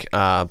break,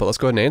 but let's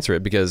go ahead and answer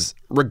it, because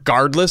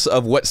regardless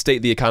of what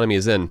state the economy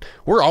is in,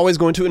 we're always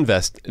going to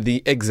invest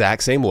the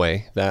exact same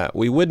way that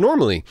we would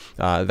normally.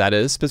 That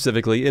is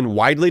specifically in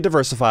widely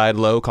diversified,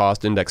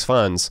 low-cost index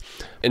funds.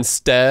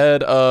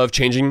 Instead of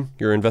changing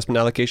your investment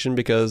allocation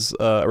because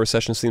a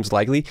recession seems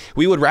likely,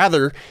 we would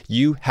rather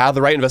you have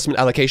the right investment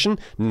allocation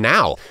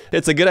now.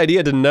 It's a good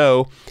idea to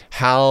know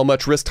how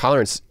much risk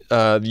tolerance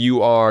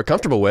you are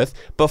comfortable with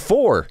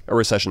before a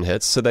recession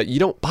hits, so that you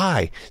don't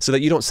buy, so that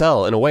you don't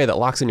sell in a way that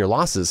locks in your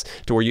losses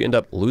to where you end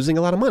up losing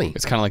a lot of money.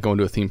 It's kind of like going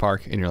to a theme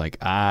park and you're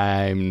like,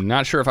 I'm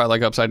not sure if I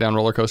like upside down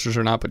roller coasters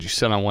or not, but you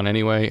sit on one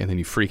anyway and then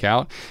you freak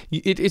out.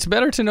 It's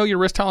better to know your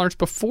risk tolerance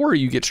before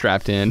you get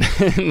strapped in.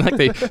 Like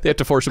they have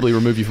to forcibly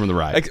remove you from the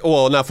ride.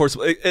 Well, not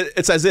forcibly.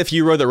 It's as if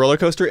you rode the roller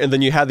coaster and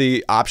then you had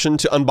the option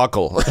to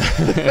unbuckle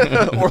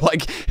or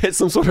like hit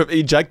some sort of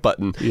eject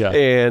button. Yeah.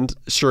 And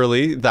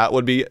surely that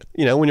would be,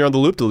 when you're on the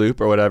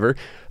loop-de-loop or whatever,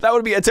 that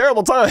would be a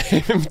terrible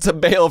time to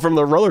bail from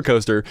the roller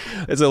coaster.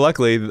 And so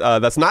luckily,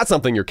 that's not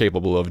something you're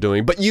capable of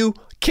doing, but you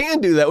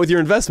can do that with your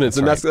investments,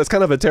 and that's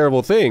kind of a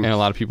terrible thing. And a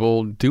lot of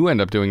people do end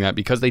up doing that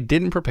because they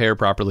didn't prepare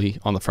properly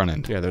on the front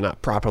end. Yeah, they're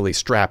not properly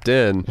strapped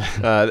in.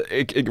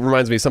 It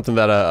reminds me of something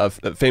that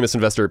a famous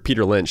investor,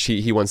 Peter Lynch,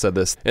 he once said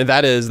this, and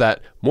that is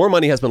that more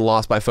money has been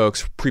lost by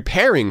folks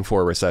preparing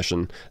for a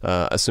recession,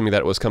 assuming that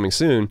it was coming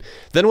soon,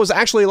 than was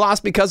actually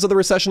lost because of the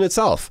recession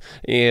itself.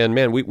 And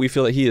man, we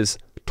feel that he is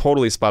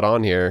totally spot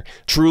on here.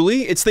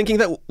 Truly, it's thinking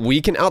that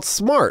we can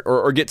outsmart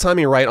or get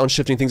timing right on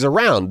shifting things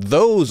around.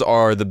 Those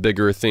are the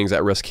bigger things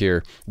at risk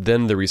here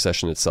than the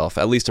recession itself,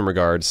 at least in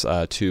regards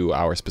to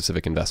our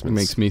specific investments.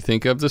 It makes me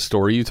think of the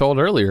story you told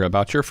earlier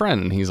about your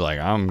friend. And he's like,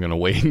 I'm going to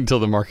wait until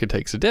the market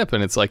takes a dip.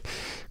 And it's like,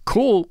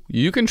 cool,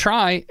 you can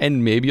try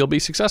and maybe you'll be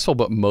successful,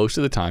 but most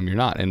of the time you're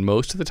not. And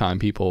most of the time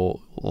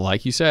people,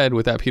 like you said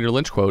with that Peter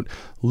Lynch quote,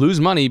 lose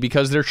money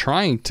because they're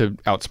trying to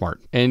outsmart.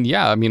 And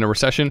yeah, I mean, a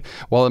recession,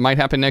 while it might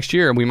happen next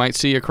year, we might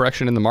see a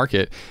correction in the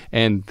market,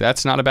 and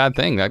that's not a bad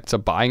thing. That's a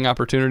buying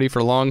opportunity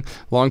for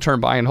long-term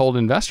buy and hold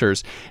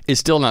investors. It's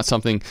still not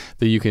something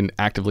that you can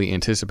actively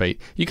anticipate.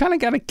 You kind of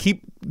got to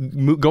keep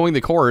going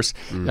the course,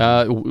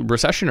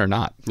 recession or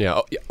not.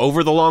 Yeah,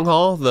 over the long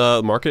haul,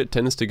 the market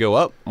tends to go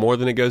up more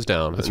than it goes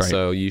down. That's right.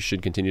 So you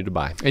should continue to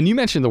buy. And you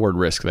mentioned the word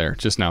risk there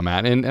just now,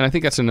 Matt. And I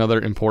think that's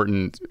another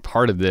important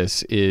part of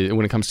this is,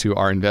 when it comes to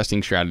our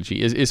investing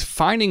strategy, is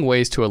finding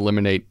ways to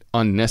eliminate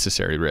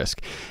unnecessary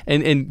risk.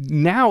 And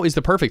now is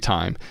the perfect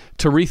time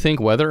to rethink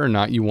whether or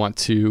not you want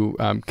to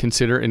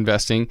consider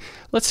investing,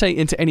 let's say,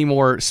 into any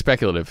more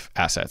speculative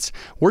assets.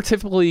 We're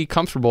typically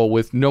comfortable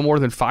with no more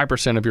than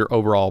 5% of your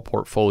overall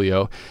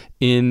portfolio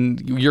in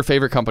your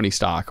favorite company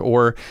stock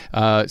or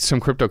some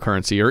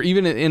cryptocurrency or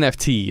even an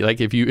NFT, like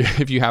if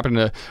you happen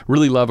to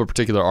really love a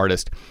particular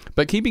artist.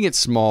 But keeping it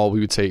small,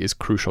 we would say, is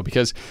crucial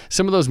because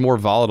some of those more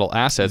volatile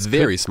assets,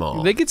 very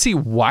small, they could see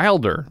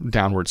wilder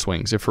downward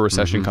swings if a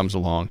recession comes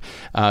along.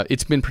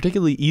 It's been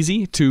particularly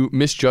easy to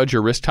misjudge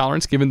your risk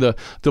tolerance given the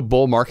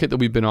bull market that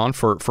we've been on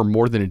for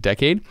more than a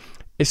decade.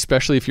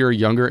 especially if you're a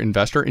younger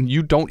investor and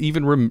you don't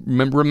even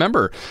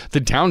remember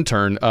the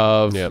downturn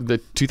of the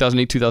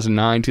 2008,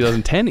 2009,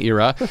 2010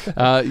 era.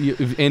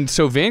 And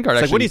so Vanguard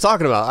it's actually... like, what are you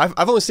talking about?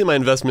 I've only seen my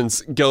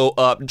investments go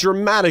up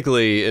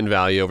dramatically in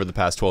value over the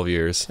past 12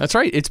 years. That's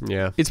right.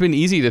 It's been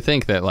easy to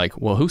think that, like,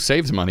 well, who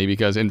saves money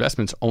because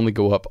investments only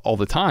go up all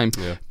the time.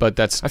 Yeah. But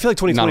that's I feel like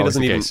 2020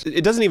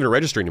 doesn't doesn't even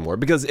register anymore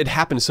because it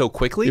happened so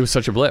quickly. It was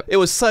such a blip. It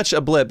was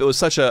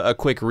such a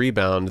quick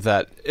rebound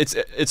that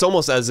it's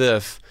almost as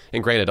if,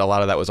 and granted, a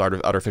lot of that was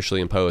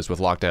artificially imposed with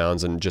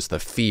lockdowns and just the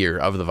fear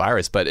of the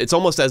virus, but it's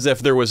almost as if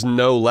there was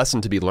no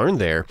lesson to be learned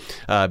there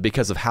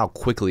because of how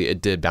quickly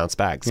it did bounce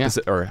back,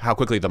 or how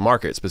quickly the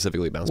market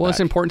specifically bounced back. Well, it's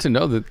important to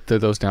know that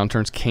those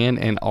downturns can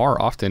and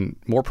are often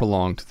more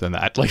prolonged than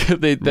that. Like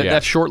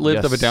that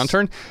short-lived of a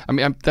downturn. I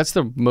mean, that's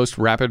the most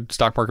rapid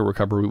stock market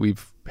recovery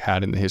we've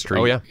had in the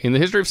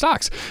history of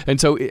stocks. And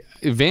so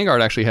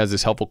Vanguard actually has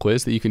this helpful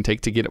quiz that you can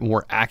take to get a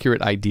more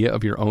accurate idea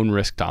of your own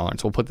risk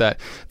tolerance. We'll put the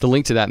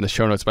link to that in the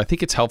show notes, but I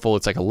think it's helpful.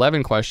 It's like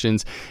 11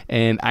 questions,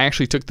 and I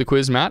actually took the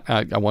quiz, Matt.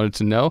 I wanted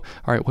to know,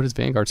 all right, what does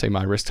Vanguard say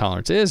my risk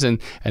tolerance is? And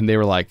they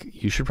were like,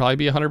 you should probably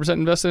be 100%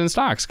 invested in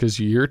stocks because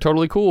you're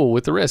totally cool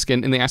with the risk.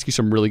 And they ask you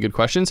some really good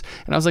questions.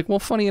 And I was like, well,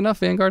 funny enough,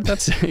 Vanguard,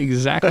 that's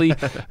exactly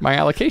my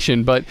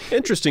allocation. But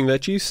interesting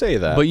that you say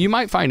that. But you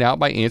might find out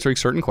by answering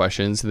certain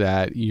questions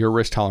that your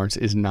risk tolerance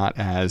is not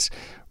as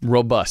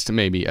robust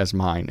maybe as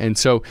mine. And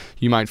so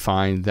you might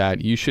find that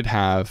you should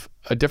have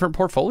a different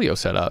portfolio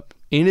set up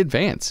in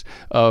advance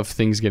of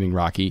things getting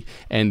rocky.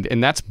 And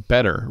that's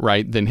better,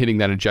 right, than hitting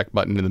that eject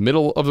button in the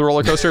middle of the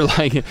roller coaster,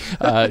 like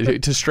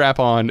to strap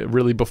on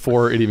really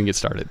before it even gets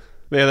started.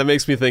 Man, that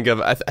makes me think of,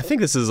 I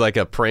think this is like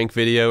a prank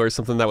video or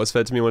something that was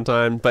fed to me one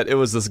time, but it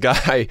was this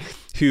guy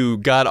who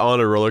got on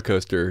a roller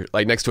coaster,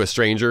 like next to a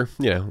stranger.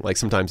 You know, like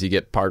sometimes you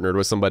get partnered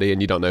with somebody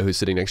and you don't know who's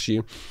sitting next to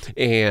you.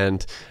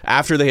 And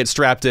after they had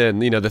strapped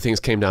in, you know, the things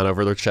came down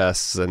over their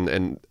chests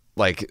and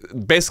like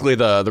basically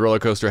the roller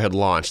coaster had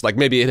launched. Like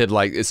maybe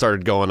it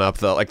started going up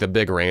the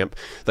big ramp.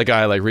 The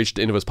guy like reached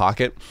into his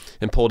pocket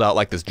and pulled out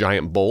like this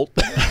giant bolt.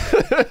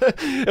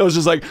 It was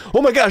just like,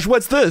 oh my gosh,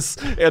 what's this?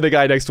 And the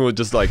guy next to him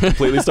just like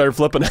completely started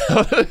flipping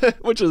out,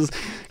 which is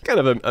kind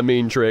of a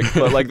mean trick.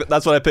 But like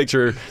that's what I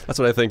picture. That's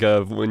what I think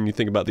of when you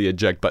think about the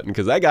eject button,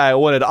 because that guy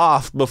wanted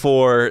off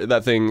before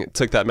that thing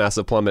took that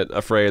massive plummet,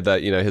 afraid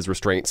that, you know, his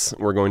restraints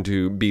were going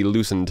to be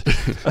loosened.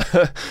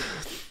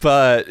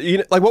 But, you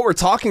know, like what we're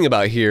talking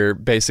about here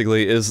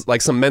basically is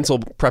like some mental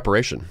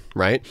preparation,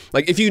 right?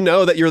 Like if you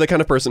know that you're the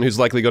kind of person who's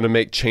likely going to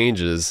make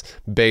changes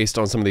based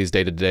on some of these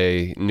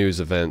day-to-day news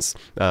events,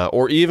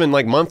 or even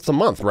like month to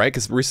month, right?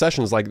 Because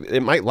recessions, like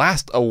it might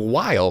last a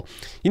while.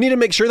 You need to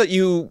make sure that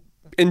you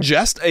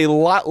ingest a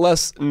lot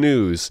less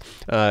news.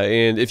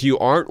 And if you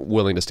aren't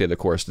willing to stay the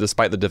course,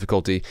 despite the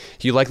difficulty,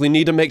 you likely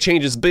need to make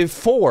changes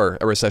before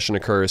a recession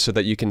occurs so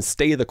that you can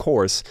stay the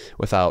course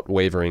without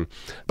wavering.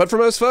 But for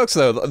most folks,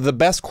 though, the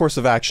best course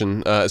of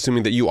action,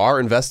 assuming that you are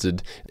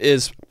invested,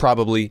 is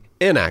probably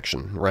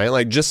inaction, right?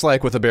 Like just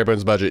like with a bare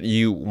bones budget,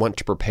 you want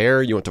to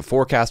prepare, you want to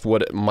forecast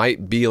what it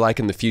might be like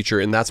in the future,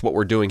 and that's what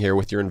we're doing here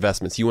with your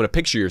investments. You want to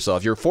picture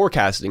yourself, you're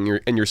forecasting,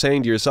 and you're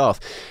saying to yourself,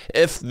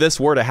 if this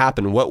were to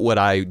happen, what would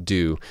I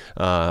do?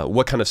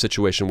 What kind of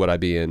situation would I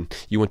be in?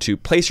 You want to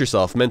place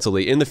yourself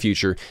mentally in the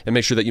future and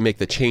make sure that you make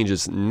the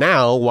changes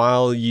now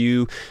while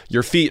your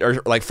feet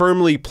are like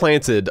firmly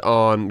planted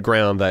on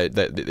ground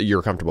that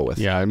you're comfortable with.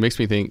 Yeah, it makes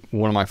me think,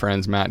 one of my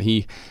friends, Matt,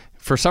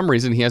 for some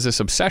reason, he has this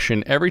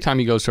obsession. Every time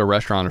he goes to a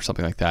restaurant or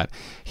something like that,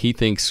 he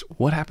thinks,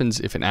 what happens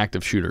if an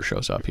active shooter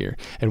shows up here?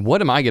 And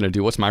what am I going to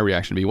do? What's my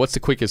reaction to be? What's the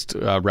quickest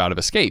route of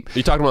escape? Are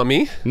you talking about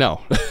me?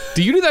 No.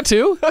 Do you do that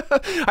too?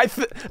 I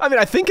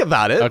think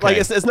about it. Okay. Like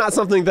it's not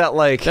something that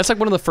like... That's like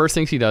one of the first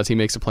things he does. He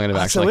makes a plan of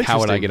action. Like, how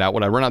would I get out?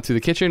 Would I run out through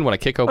the kitchen? Would I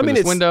kick open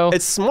this window?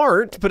 It's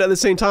smart, but at the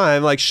same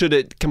time, like, should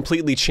it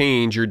completely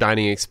change your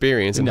dining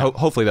experience? And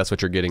hopefully that's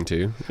what you're getting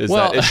to,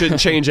 that it shouldn't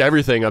change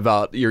everything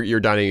about your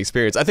dining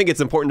experience. I think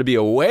it's important to be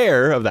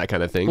aware of that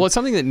kind of thing. Well, it's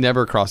something that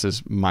never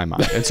crosses my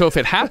mind. And so if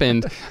it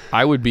happened,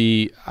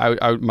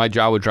 my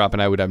jaw would drop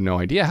and I would have no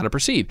idea how to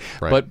proceed.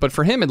 Right. But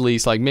for him, at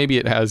least, like maybe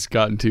it has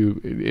gotten to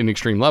an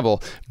extreme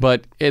level,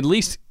 but at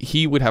least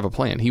he would have a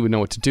plan. He would know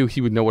what to do. He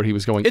would know where he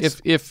was going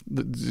if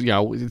you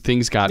know,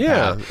 things got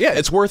bad. Yeah,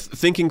 it's worth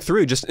thinking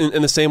through just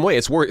in the same way.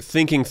 It's worth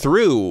thinking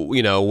through,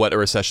 you know, what a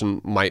recession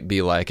might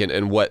be like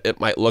and what it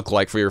might look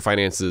like for your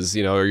finances,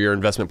 you know, or your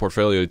investment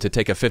portfolio to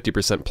take a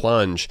 50%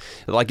 plunge.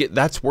 Like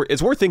it's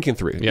worth thinking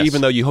through,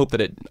 even though you hope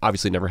that it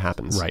obviously never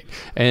happens. Right.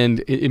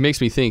 And it makes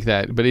me think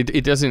that, but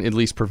it doesn't at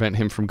least prevent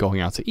him from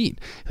going out to eat.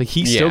 Like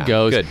he still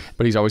goes,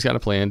 but he's always got a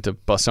plan to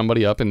bust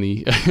somebody up in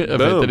the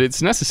event that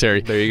it's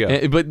necessary. There you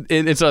go. But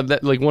it's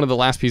like one of the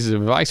last pieces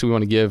of advice we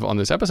want to give on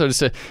this episode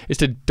is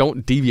to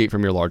don't deviate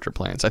from your larger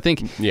plans. I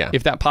think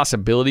if that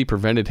possibility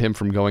prevented him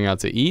from going out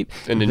to eat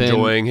and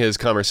enjoying his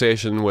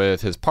conversation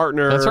with his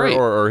partner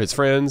or his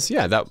friends,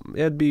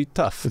 it'd be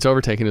tough. It's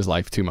overtaken his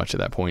life too much at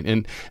that point.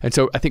 And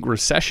so I think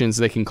recessions,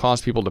 they can can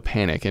cause people to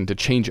panic and to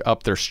change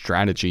up their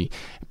strategy.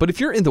 But if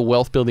you're in the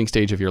wealth building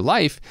stage of your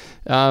life,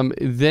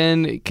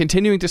 then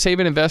continuing to save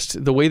and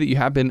invest the way that you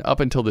have been up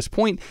until this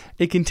point,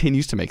 it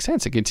continues to make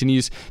sense. It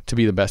continues to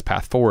be the best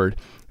path forward.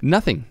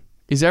 Nothing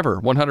is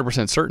ever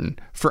 100% certain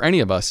for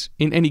any of us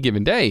in any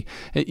given day.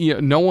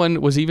 No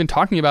one was even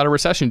talking about a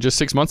recession just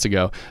 6 months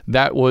ago.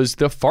 That was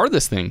the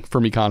farthest thing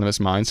from economists'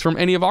 minds, from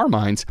any of our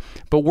minds.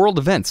 But world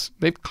events,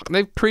 they've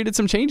created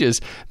some changes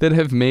that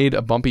have made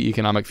a bumpy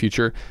economic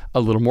future a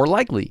little more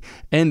likely.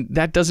 And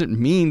that doesn't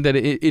mean that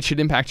it should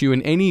impact you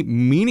in any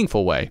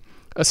meaningful way,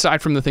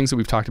 aside from the things that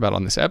we've talked about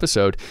on this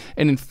episode.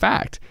 And in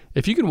fact,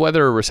 if you can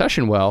weather a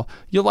recession well,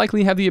 you'll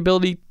likely have the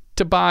ability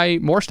to buy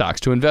more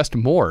stocks, to invest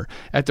more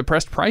at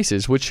depressed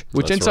prices, which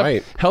ends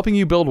up helping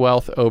you build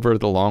wealth over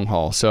the long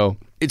haul. So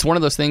it's one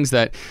of those things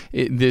that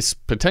this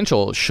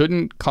potential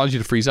shouldn't cause you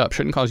to freeze up,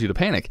 shouldn't cause you to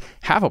panic.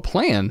 Have a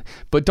plan,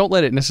 but don't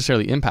let it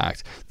necessarily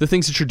impact the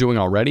things that you're doing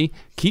already.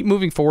 Keep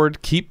moving forward,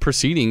 keep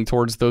proceeding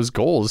towards those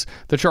goals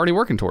that you're already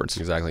working towards.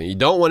 Exactly. You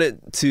don't want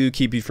it to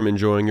keep you from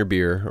enjoying your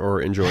beer or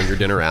enjoying your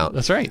dinner out.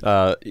 That's right.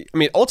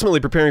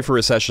 Ultimately, preparing for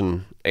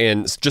recession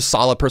and just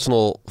solid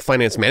personal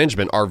finance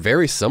management are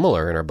very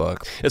similar in our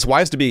book. It's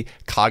wise to be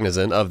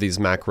cognizant of these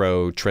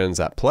macro trends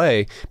at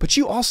play, but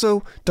you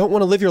also don't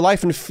want to live your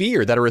life in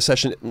fear that a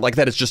recession like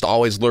that is just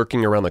always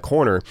lurking around the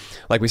corner.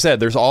 Like we said,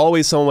 there's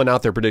always someone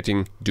out there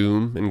predicting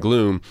doom and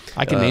gloom.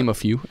 I can name a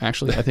few,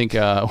 actually. I think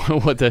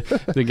what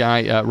the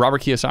guy,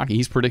 Robert Kiyosaki,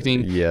 he's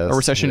predicting a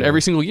recession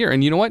every single year.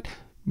 And you know what?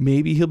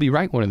 Maybe he'll be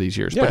right one of these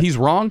years. Yeah. But he's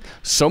wrong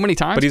so many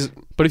times.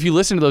 But if you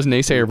listen to those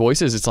naysayer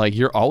voices, it's like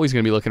you're always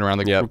going to be looking around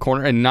the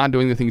corner and not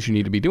doing the things you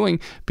need to be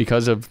doing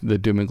because of the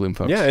doom and gloom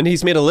folks. Yeah, and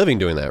he's made a living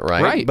doing that,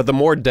 right? Right. But the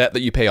more debt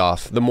that you pay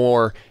off, the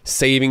more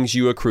savings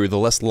you accrue, the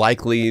less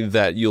likely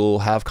that you'll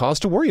have cause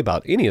to worry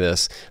about any of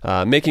this.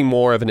 Making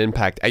more of an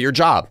impact at your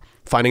job,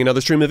 finding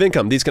another stream of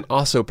income. These can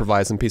also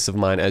provide some peace of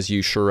mind as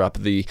you shore up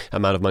the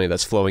amount of money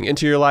that's flowing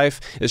into your life.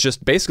 It's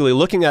just basically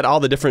looking at all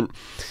the different,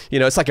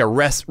 it's like a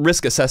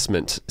risk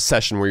assessment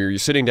session where you're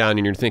sitting down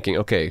and you're thinking,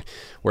 okay,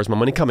 where's my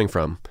money coming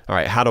from? All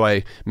right, how do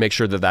I make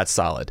sure that that's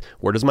solid?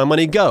 Where does my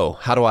money go?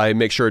 How do I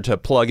make sure to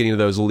plug any of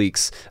those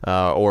leaks?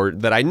 Or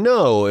that I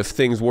know if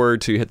things were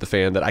to hit the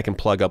fan that I can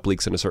plug up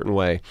leaks in a certain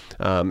way.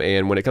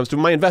 And when it comes to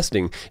my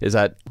investing, is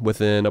that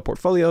within a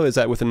portfolio? Is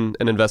that within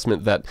an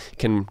investment that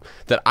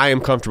I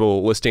am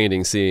comfortable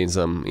withstanding seeing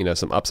some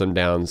ups and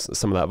downs,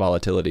 some of that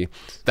volatility?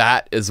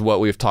 That is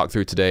what we've talked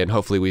through today, and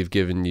hopefully we've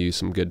given you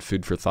some good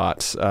food for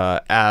thought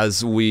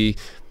as we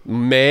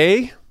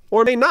may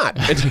or may not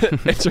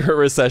enter a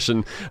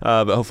recession.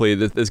 But hopefully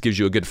this gives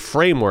you a good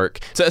framework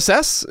to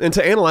assess and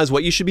to analyze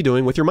what you should be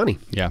doing with your money.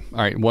 Yeah. All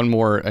right. One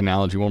more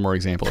analogy, one more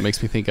example. It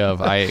makes me think of,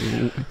 we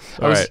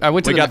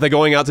got the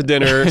going out to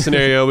dinner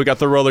scenario. We got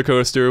the roller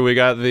coaster. We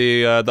got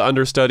the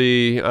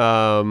understudy.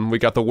 We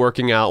got the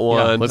working out one.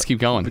 Yeah, let's keep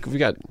going. We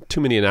got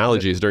too many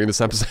analogies during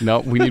this episode.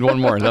 No, we need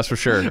one more. That's for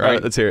sure. All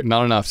right, let's hear it.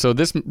 Not enough. So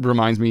this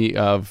reminds me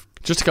of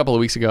just a couple of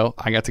weeks ago,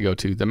 I got to go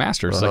to the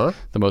Masters, like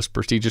the most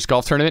prestigious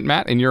golf tournament,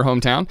 Matt, in your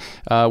hometown,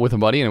 with a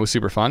buddy, and it was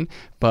super fun.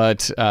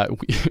 But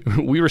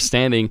we were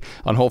standing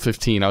on hole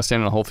 15. I was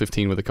standing on hole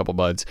 15 with a couple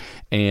buds,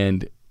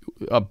 and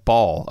a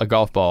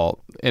golf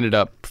ball, ended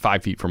up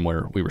 5 feet from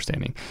where we were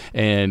standing,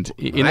 and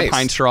in a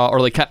pine straw,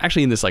 or like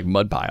actually in this like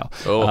mud pile.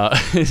 So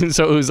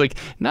it was like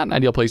not an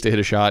ideal place to hit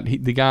a shot.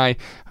 The guy,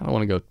 I don't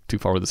want to go too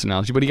far with this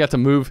analogy, but he got to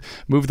move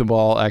the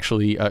ball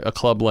actually a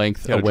club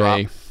length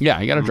away. Yeah,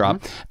 he got a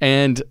drop,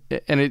 and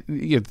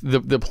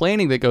the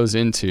planning that goes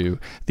into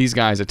these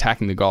guys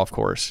attacking the golf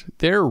course.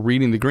 They're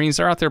reading the greens.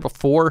 They're out there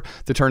before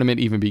the tournament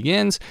even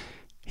begins.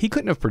 He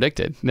couldn't have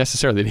predicted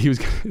necessarily that he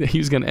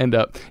was going to end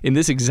up in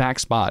this exact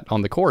spot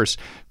on the course,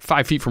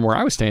 5 feet from where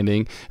I was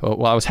standing.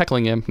 Well, I was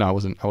heckling him. No, I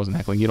wasn't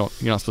heckling. You're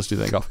not supposed to do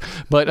that in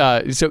golf.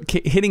 But so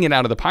hitting it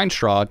out of the pine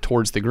straw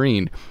towards the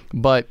green.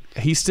 But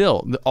he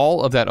still,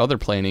 all of that other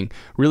planning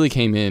really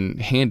came in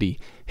handy.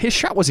 His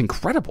shot was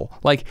incredible.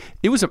 Like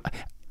it was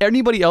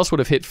anybody else would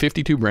have hit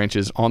 52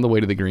 branches on the way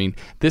to the green.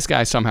 This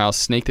guy somehow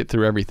snaked it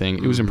through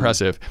everything. It was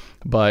impressive,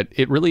 but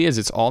it really is.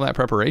 It's all that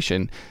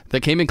preparation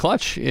that came in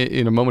clutch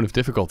in a moment of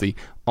difficulty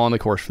on the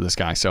course for this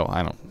guy. So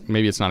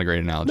maybe it's not a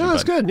great analogy. No,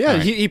 it's good. Yeah,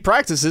 right. He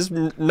practices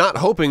not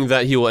hoping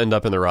that he will end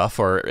up in the rough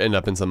or end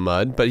up in some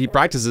mud, but he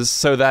practices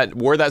so that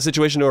were that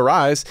situation to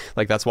arise,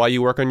 like that's why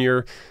you work on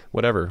your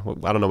whatever.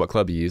 I don't know what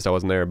club he used. I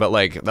wasn't there, but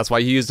like that's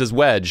why he used his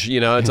wedge,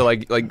 to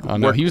like. Oh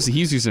no, he was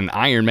using an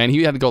iron, man.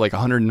 He had to go like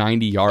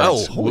 190 yards.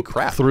 Oh, holy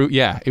crap!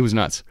 It was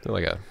nuts.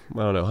 Like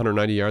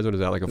 190 yards. What is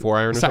that? Like a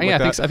 4-iron or something? Yeah,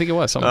 like that? I think it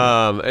was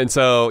something. And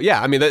so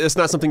it's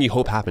not something you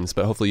hope happens,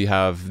 but hopefully you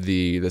have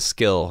the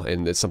skill,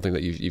 and it's something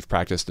that you've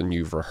practiced and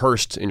you've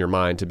rehearsed in your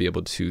mind to be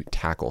able to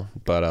tackle.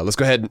 But let's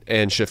go ahead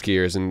and shift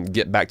gears and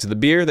get back to the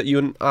beer that you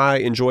and I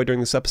enjoyed during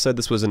this episode.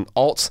 This was an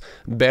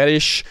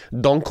Altbärisch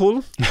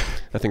Dunkel.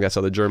 I think that's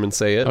how the Germans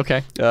say it.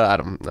 Okay. I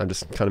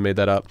just kind of made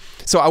that up.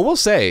 So I will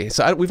say,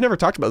 we've never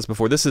talked about this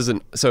before. This is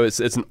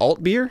it's an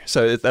alt beer.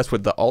 So that's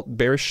what the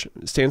Altbärisch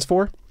stands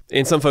for.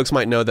 And some folks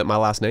might know that my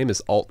last name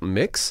is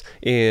Alt-Mix.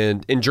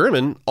 And in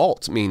German,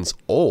 Alt means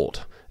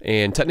old.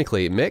 And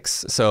technically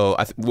mix. So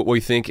what we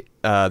think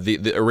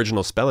the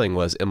original spelling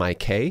was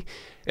M-I-K.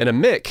 And a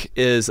mick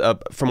is,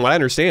 from what I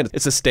understand,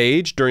 it's a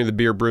stage during the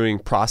beer brewing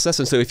process.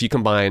 And so if you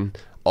combine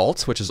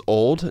alt, which is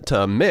old,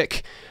 to a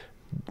mick,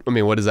 I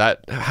mean, what is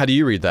that? How do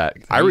you read that?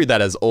 I read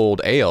that as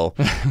old ale.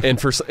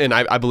 and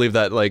I believe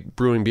that like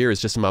brewing beer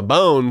is just in my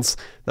bones.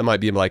 That might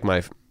be like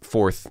my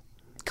fourth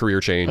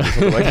career change or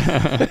something like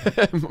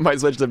that.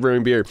 Might switch to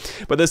brewing beer.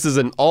 But this is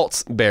an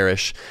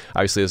Alt-Bärisch.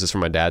 Obviously, this is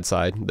from my dad's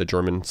side, the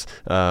Germans.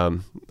 I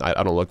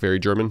don't look very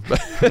German,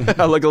 but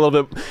I look a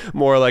little bit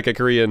more like a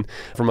Korean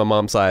from my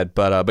mom's side.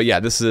 But yeah,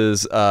 this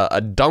is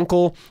a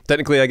Dunkel.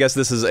 Technically, I guess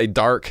this is a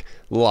dark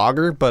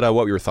lager, but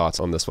what were your thoughts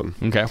on this one?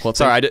 Okay. Well,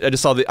 sorry, I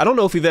just saw I don't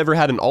know if we've ever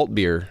had an alt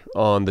beer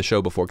on the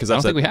show before, because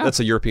that's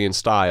a European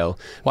style.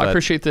 Well, I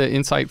appreciate the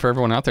insight for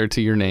everyone out there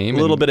to your name.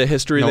 A little bit of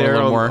history there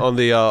on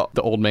the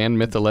old man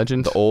myth, the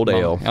legend. The old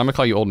ale. I'm going to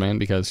call you old man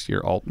because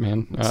you're alt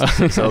man.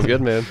 Sounds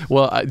good, man.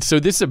 Well, so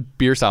this is a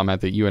beer style,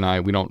 Matt, that you and I,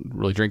 we don't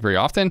really drink very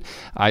often.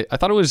 I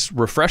thought it was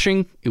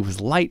refreshing. It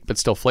was light, but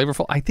still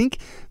flavorful. I think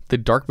the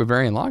dark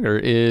Bavarian lager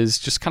is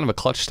just kind of a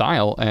clutch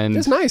style, and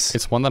it's nice.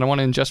 It's one that I want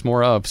to ingest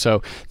more of.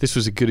 So this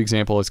was a good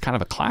example. It's kind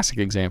of a classic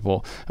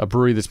example, a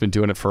brewery that's been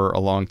doing it for a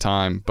long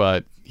time,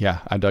 but yeah,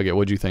 I dug it.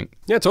 What'd you think?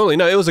 Yeah, totally.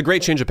 No, it was a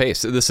great change of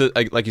pace. This is,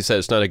 like you said,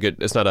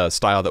 it's not a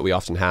style that we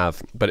often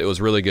have, but it was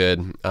really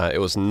good.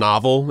 It was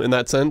novel in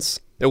that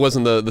sense. It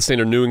wasn't the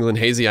standard New England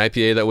hazy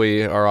IPA that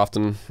we are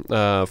often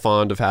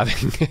fond of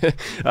having.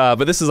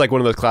 But this is like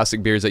one of those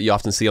classic beers that you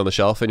often see on the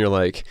shelf, and you're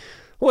like,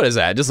 what is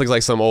that? It just looks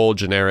like some old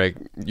generic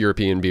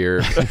European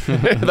beer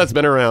that's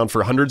been around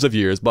for hundreds of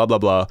years, blah, blah,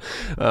 blah.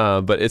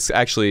 But it's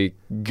actually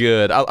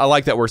good. I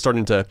like that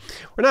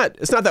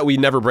it's not that we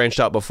never branched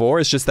out before.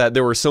 It's just that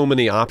there were so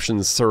many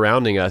options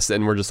surrounding us,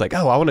 and we're just like,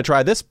 oh, I want to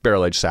try this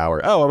barrel-aged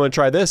sour. Oh, I'm going to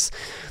try this,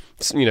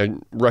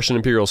 Russian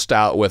Imperial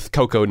Stout with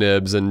cocoa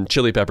nibs and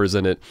chili peppers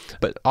in it.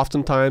 But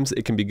oftentimes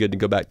it can be good to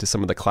go back to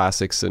some of the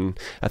classics, and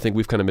I think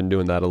we've kind of been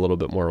doing that a little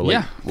bit more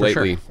lately.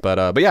 Sure.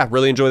 But yeah,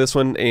 really enjoy this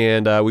one,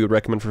 and we would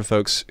recommend for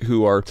folks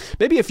who are,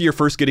 maybe if you're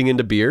first getting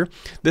into beer,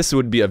 this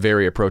would be a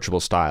very approachable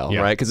style,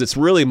 right? Because it's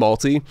really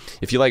malty.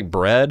 If you like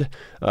bread,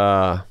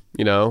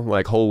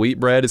 like whole wheat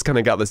bread, it's kind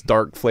of got this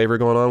dark flavor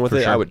going on with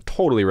it. Sure. I would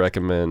totally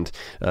recommend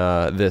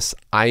this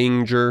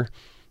Eyinger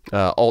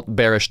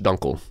Alt-Bärisch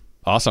Dunkel.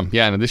 Awesome.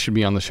 Yeah, and this should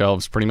be on the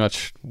shelves pretty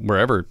much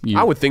wherever you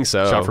I would think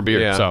so. shop for beer.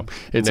 Yeah. So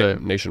it's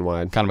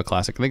nationwide. Kind of a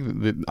classic. I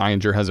think that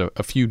Eyinger has a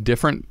few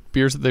different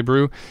beers that they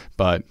brew,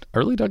 but I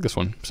really dug this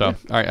one. So, all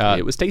right.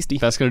 It was tasty.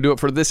 That's going to do it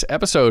for this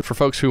episode. For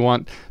folks who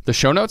want the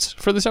show notes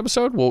for this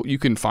episode, well, you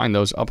can find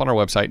those up on our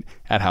website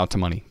at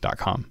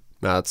howtomoney.com.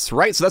 That's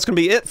right. So that's going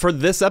to be it for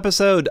this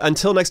episode.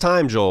 Until next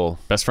time, Joel.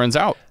 Best friends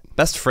out.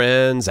 Best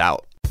friends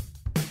out.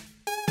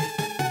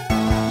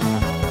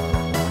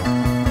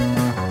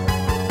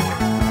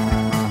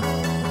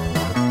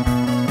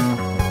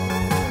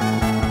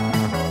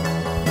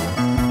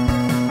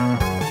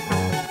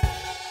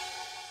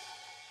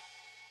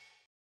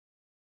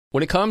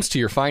 When it comes to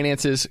your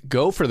finances,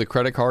 go for the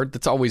credit card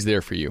that's always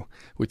there for you.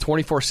 With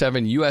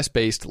 24/7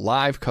 U.S.-based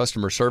live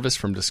customer service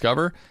from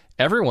Discover,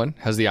 everyone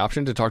has the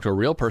option to talk to a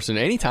real person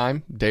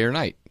anytime, day or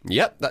night.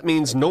 Yep, that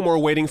means no more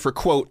waiting for,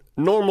 quote,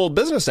 normal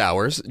business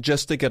hours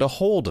just to get a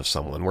hold of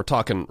someone. We're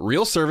talking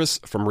real service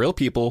from real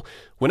people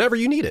whenever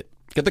you need it.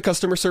 Get the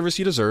customer service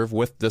you deserve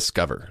with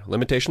Discover.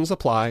 Limitations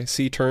apply.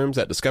 See terms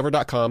at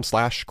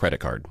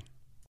discover.com/creditcard.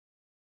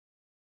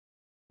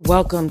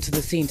 Welcome to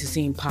the Scene to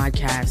Scene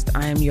podcast.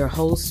 I am your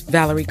host,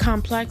 Valerie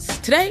Complex.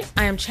 Today,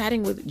 I am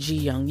chatting with Ji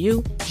Young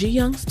Yu. Ji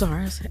Young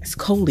stars as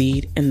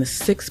co-lead in the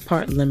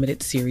 6-part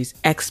limited series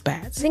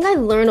Expats. I think I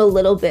learn a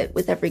little bit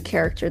with every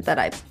character that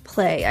I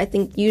play. I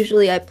think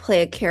usually I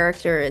play a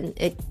character and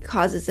it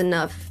causes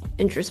enough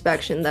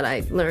introspection that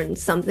I learn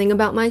something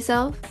about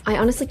myself. I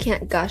honestly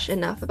can't gush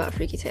enough about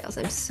Freaky Tales.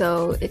 I'm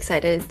so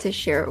excited to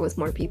share it with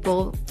more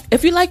people.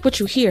 If you like what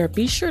you hear,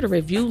 be sure to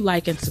review,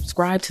 like, and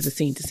subscribe to the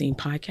Scene to Scene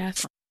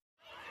podcast.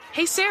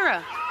 Hey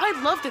Sarah,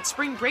 I loved that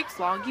spring break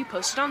vlog you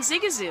posted on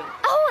Zigazoo.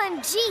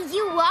 OMG,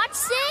 you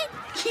watched it?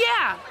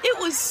 Yeah, it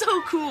was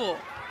so cool.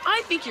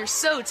 I think you're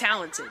so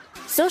talented.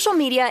 Social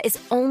media is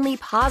only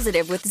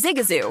positive with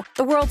Zigazoo,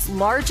 the world's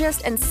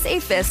largest and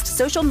safest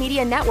social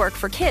media network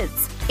for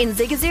kids. In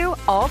Zigazoo,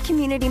 all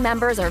community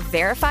members are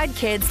verified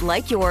kids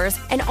like yours,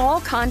 and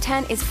all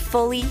content is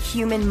fully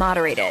human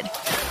moderated.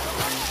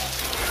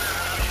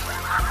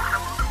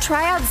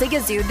 Try out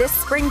Zigazoo this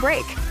spring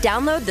break.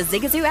 Download the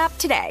Zigazoo app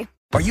today.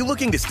 Are you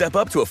looking to step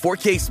up to a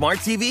 4K smart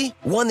TV?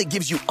 One that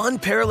gives you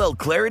unparalleled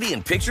clarity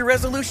and picture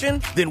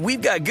resolution? Then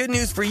we've got good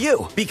news for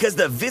you, because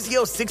the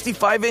Vizio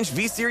 65-inch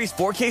V-Series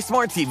 4K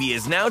smart TV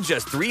is now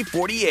just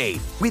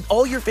 $348. With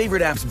all your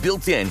favorite apps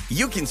built in,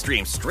 you can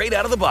stream straight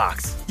out of the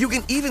box. You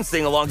can even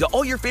sing along to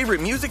all your favorite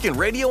music and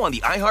radio on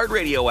the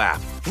iHeartRadio app.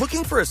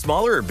 Looking for a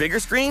smaller or bigger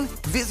screen?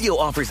 Vizio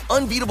offers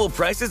unbeatable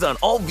prices on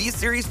all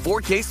V-Series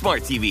 4K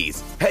smart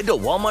TVs. Head to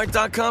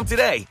Walmart.com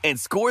today and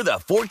score the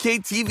 4K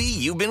TV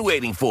you've been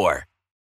waiting for.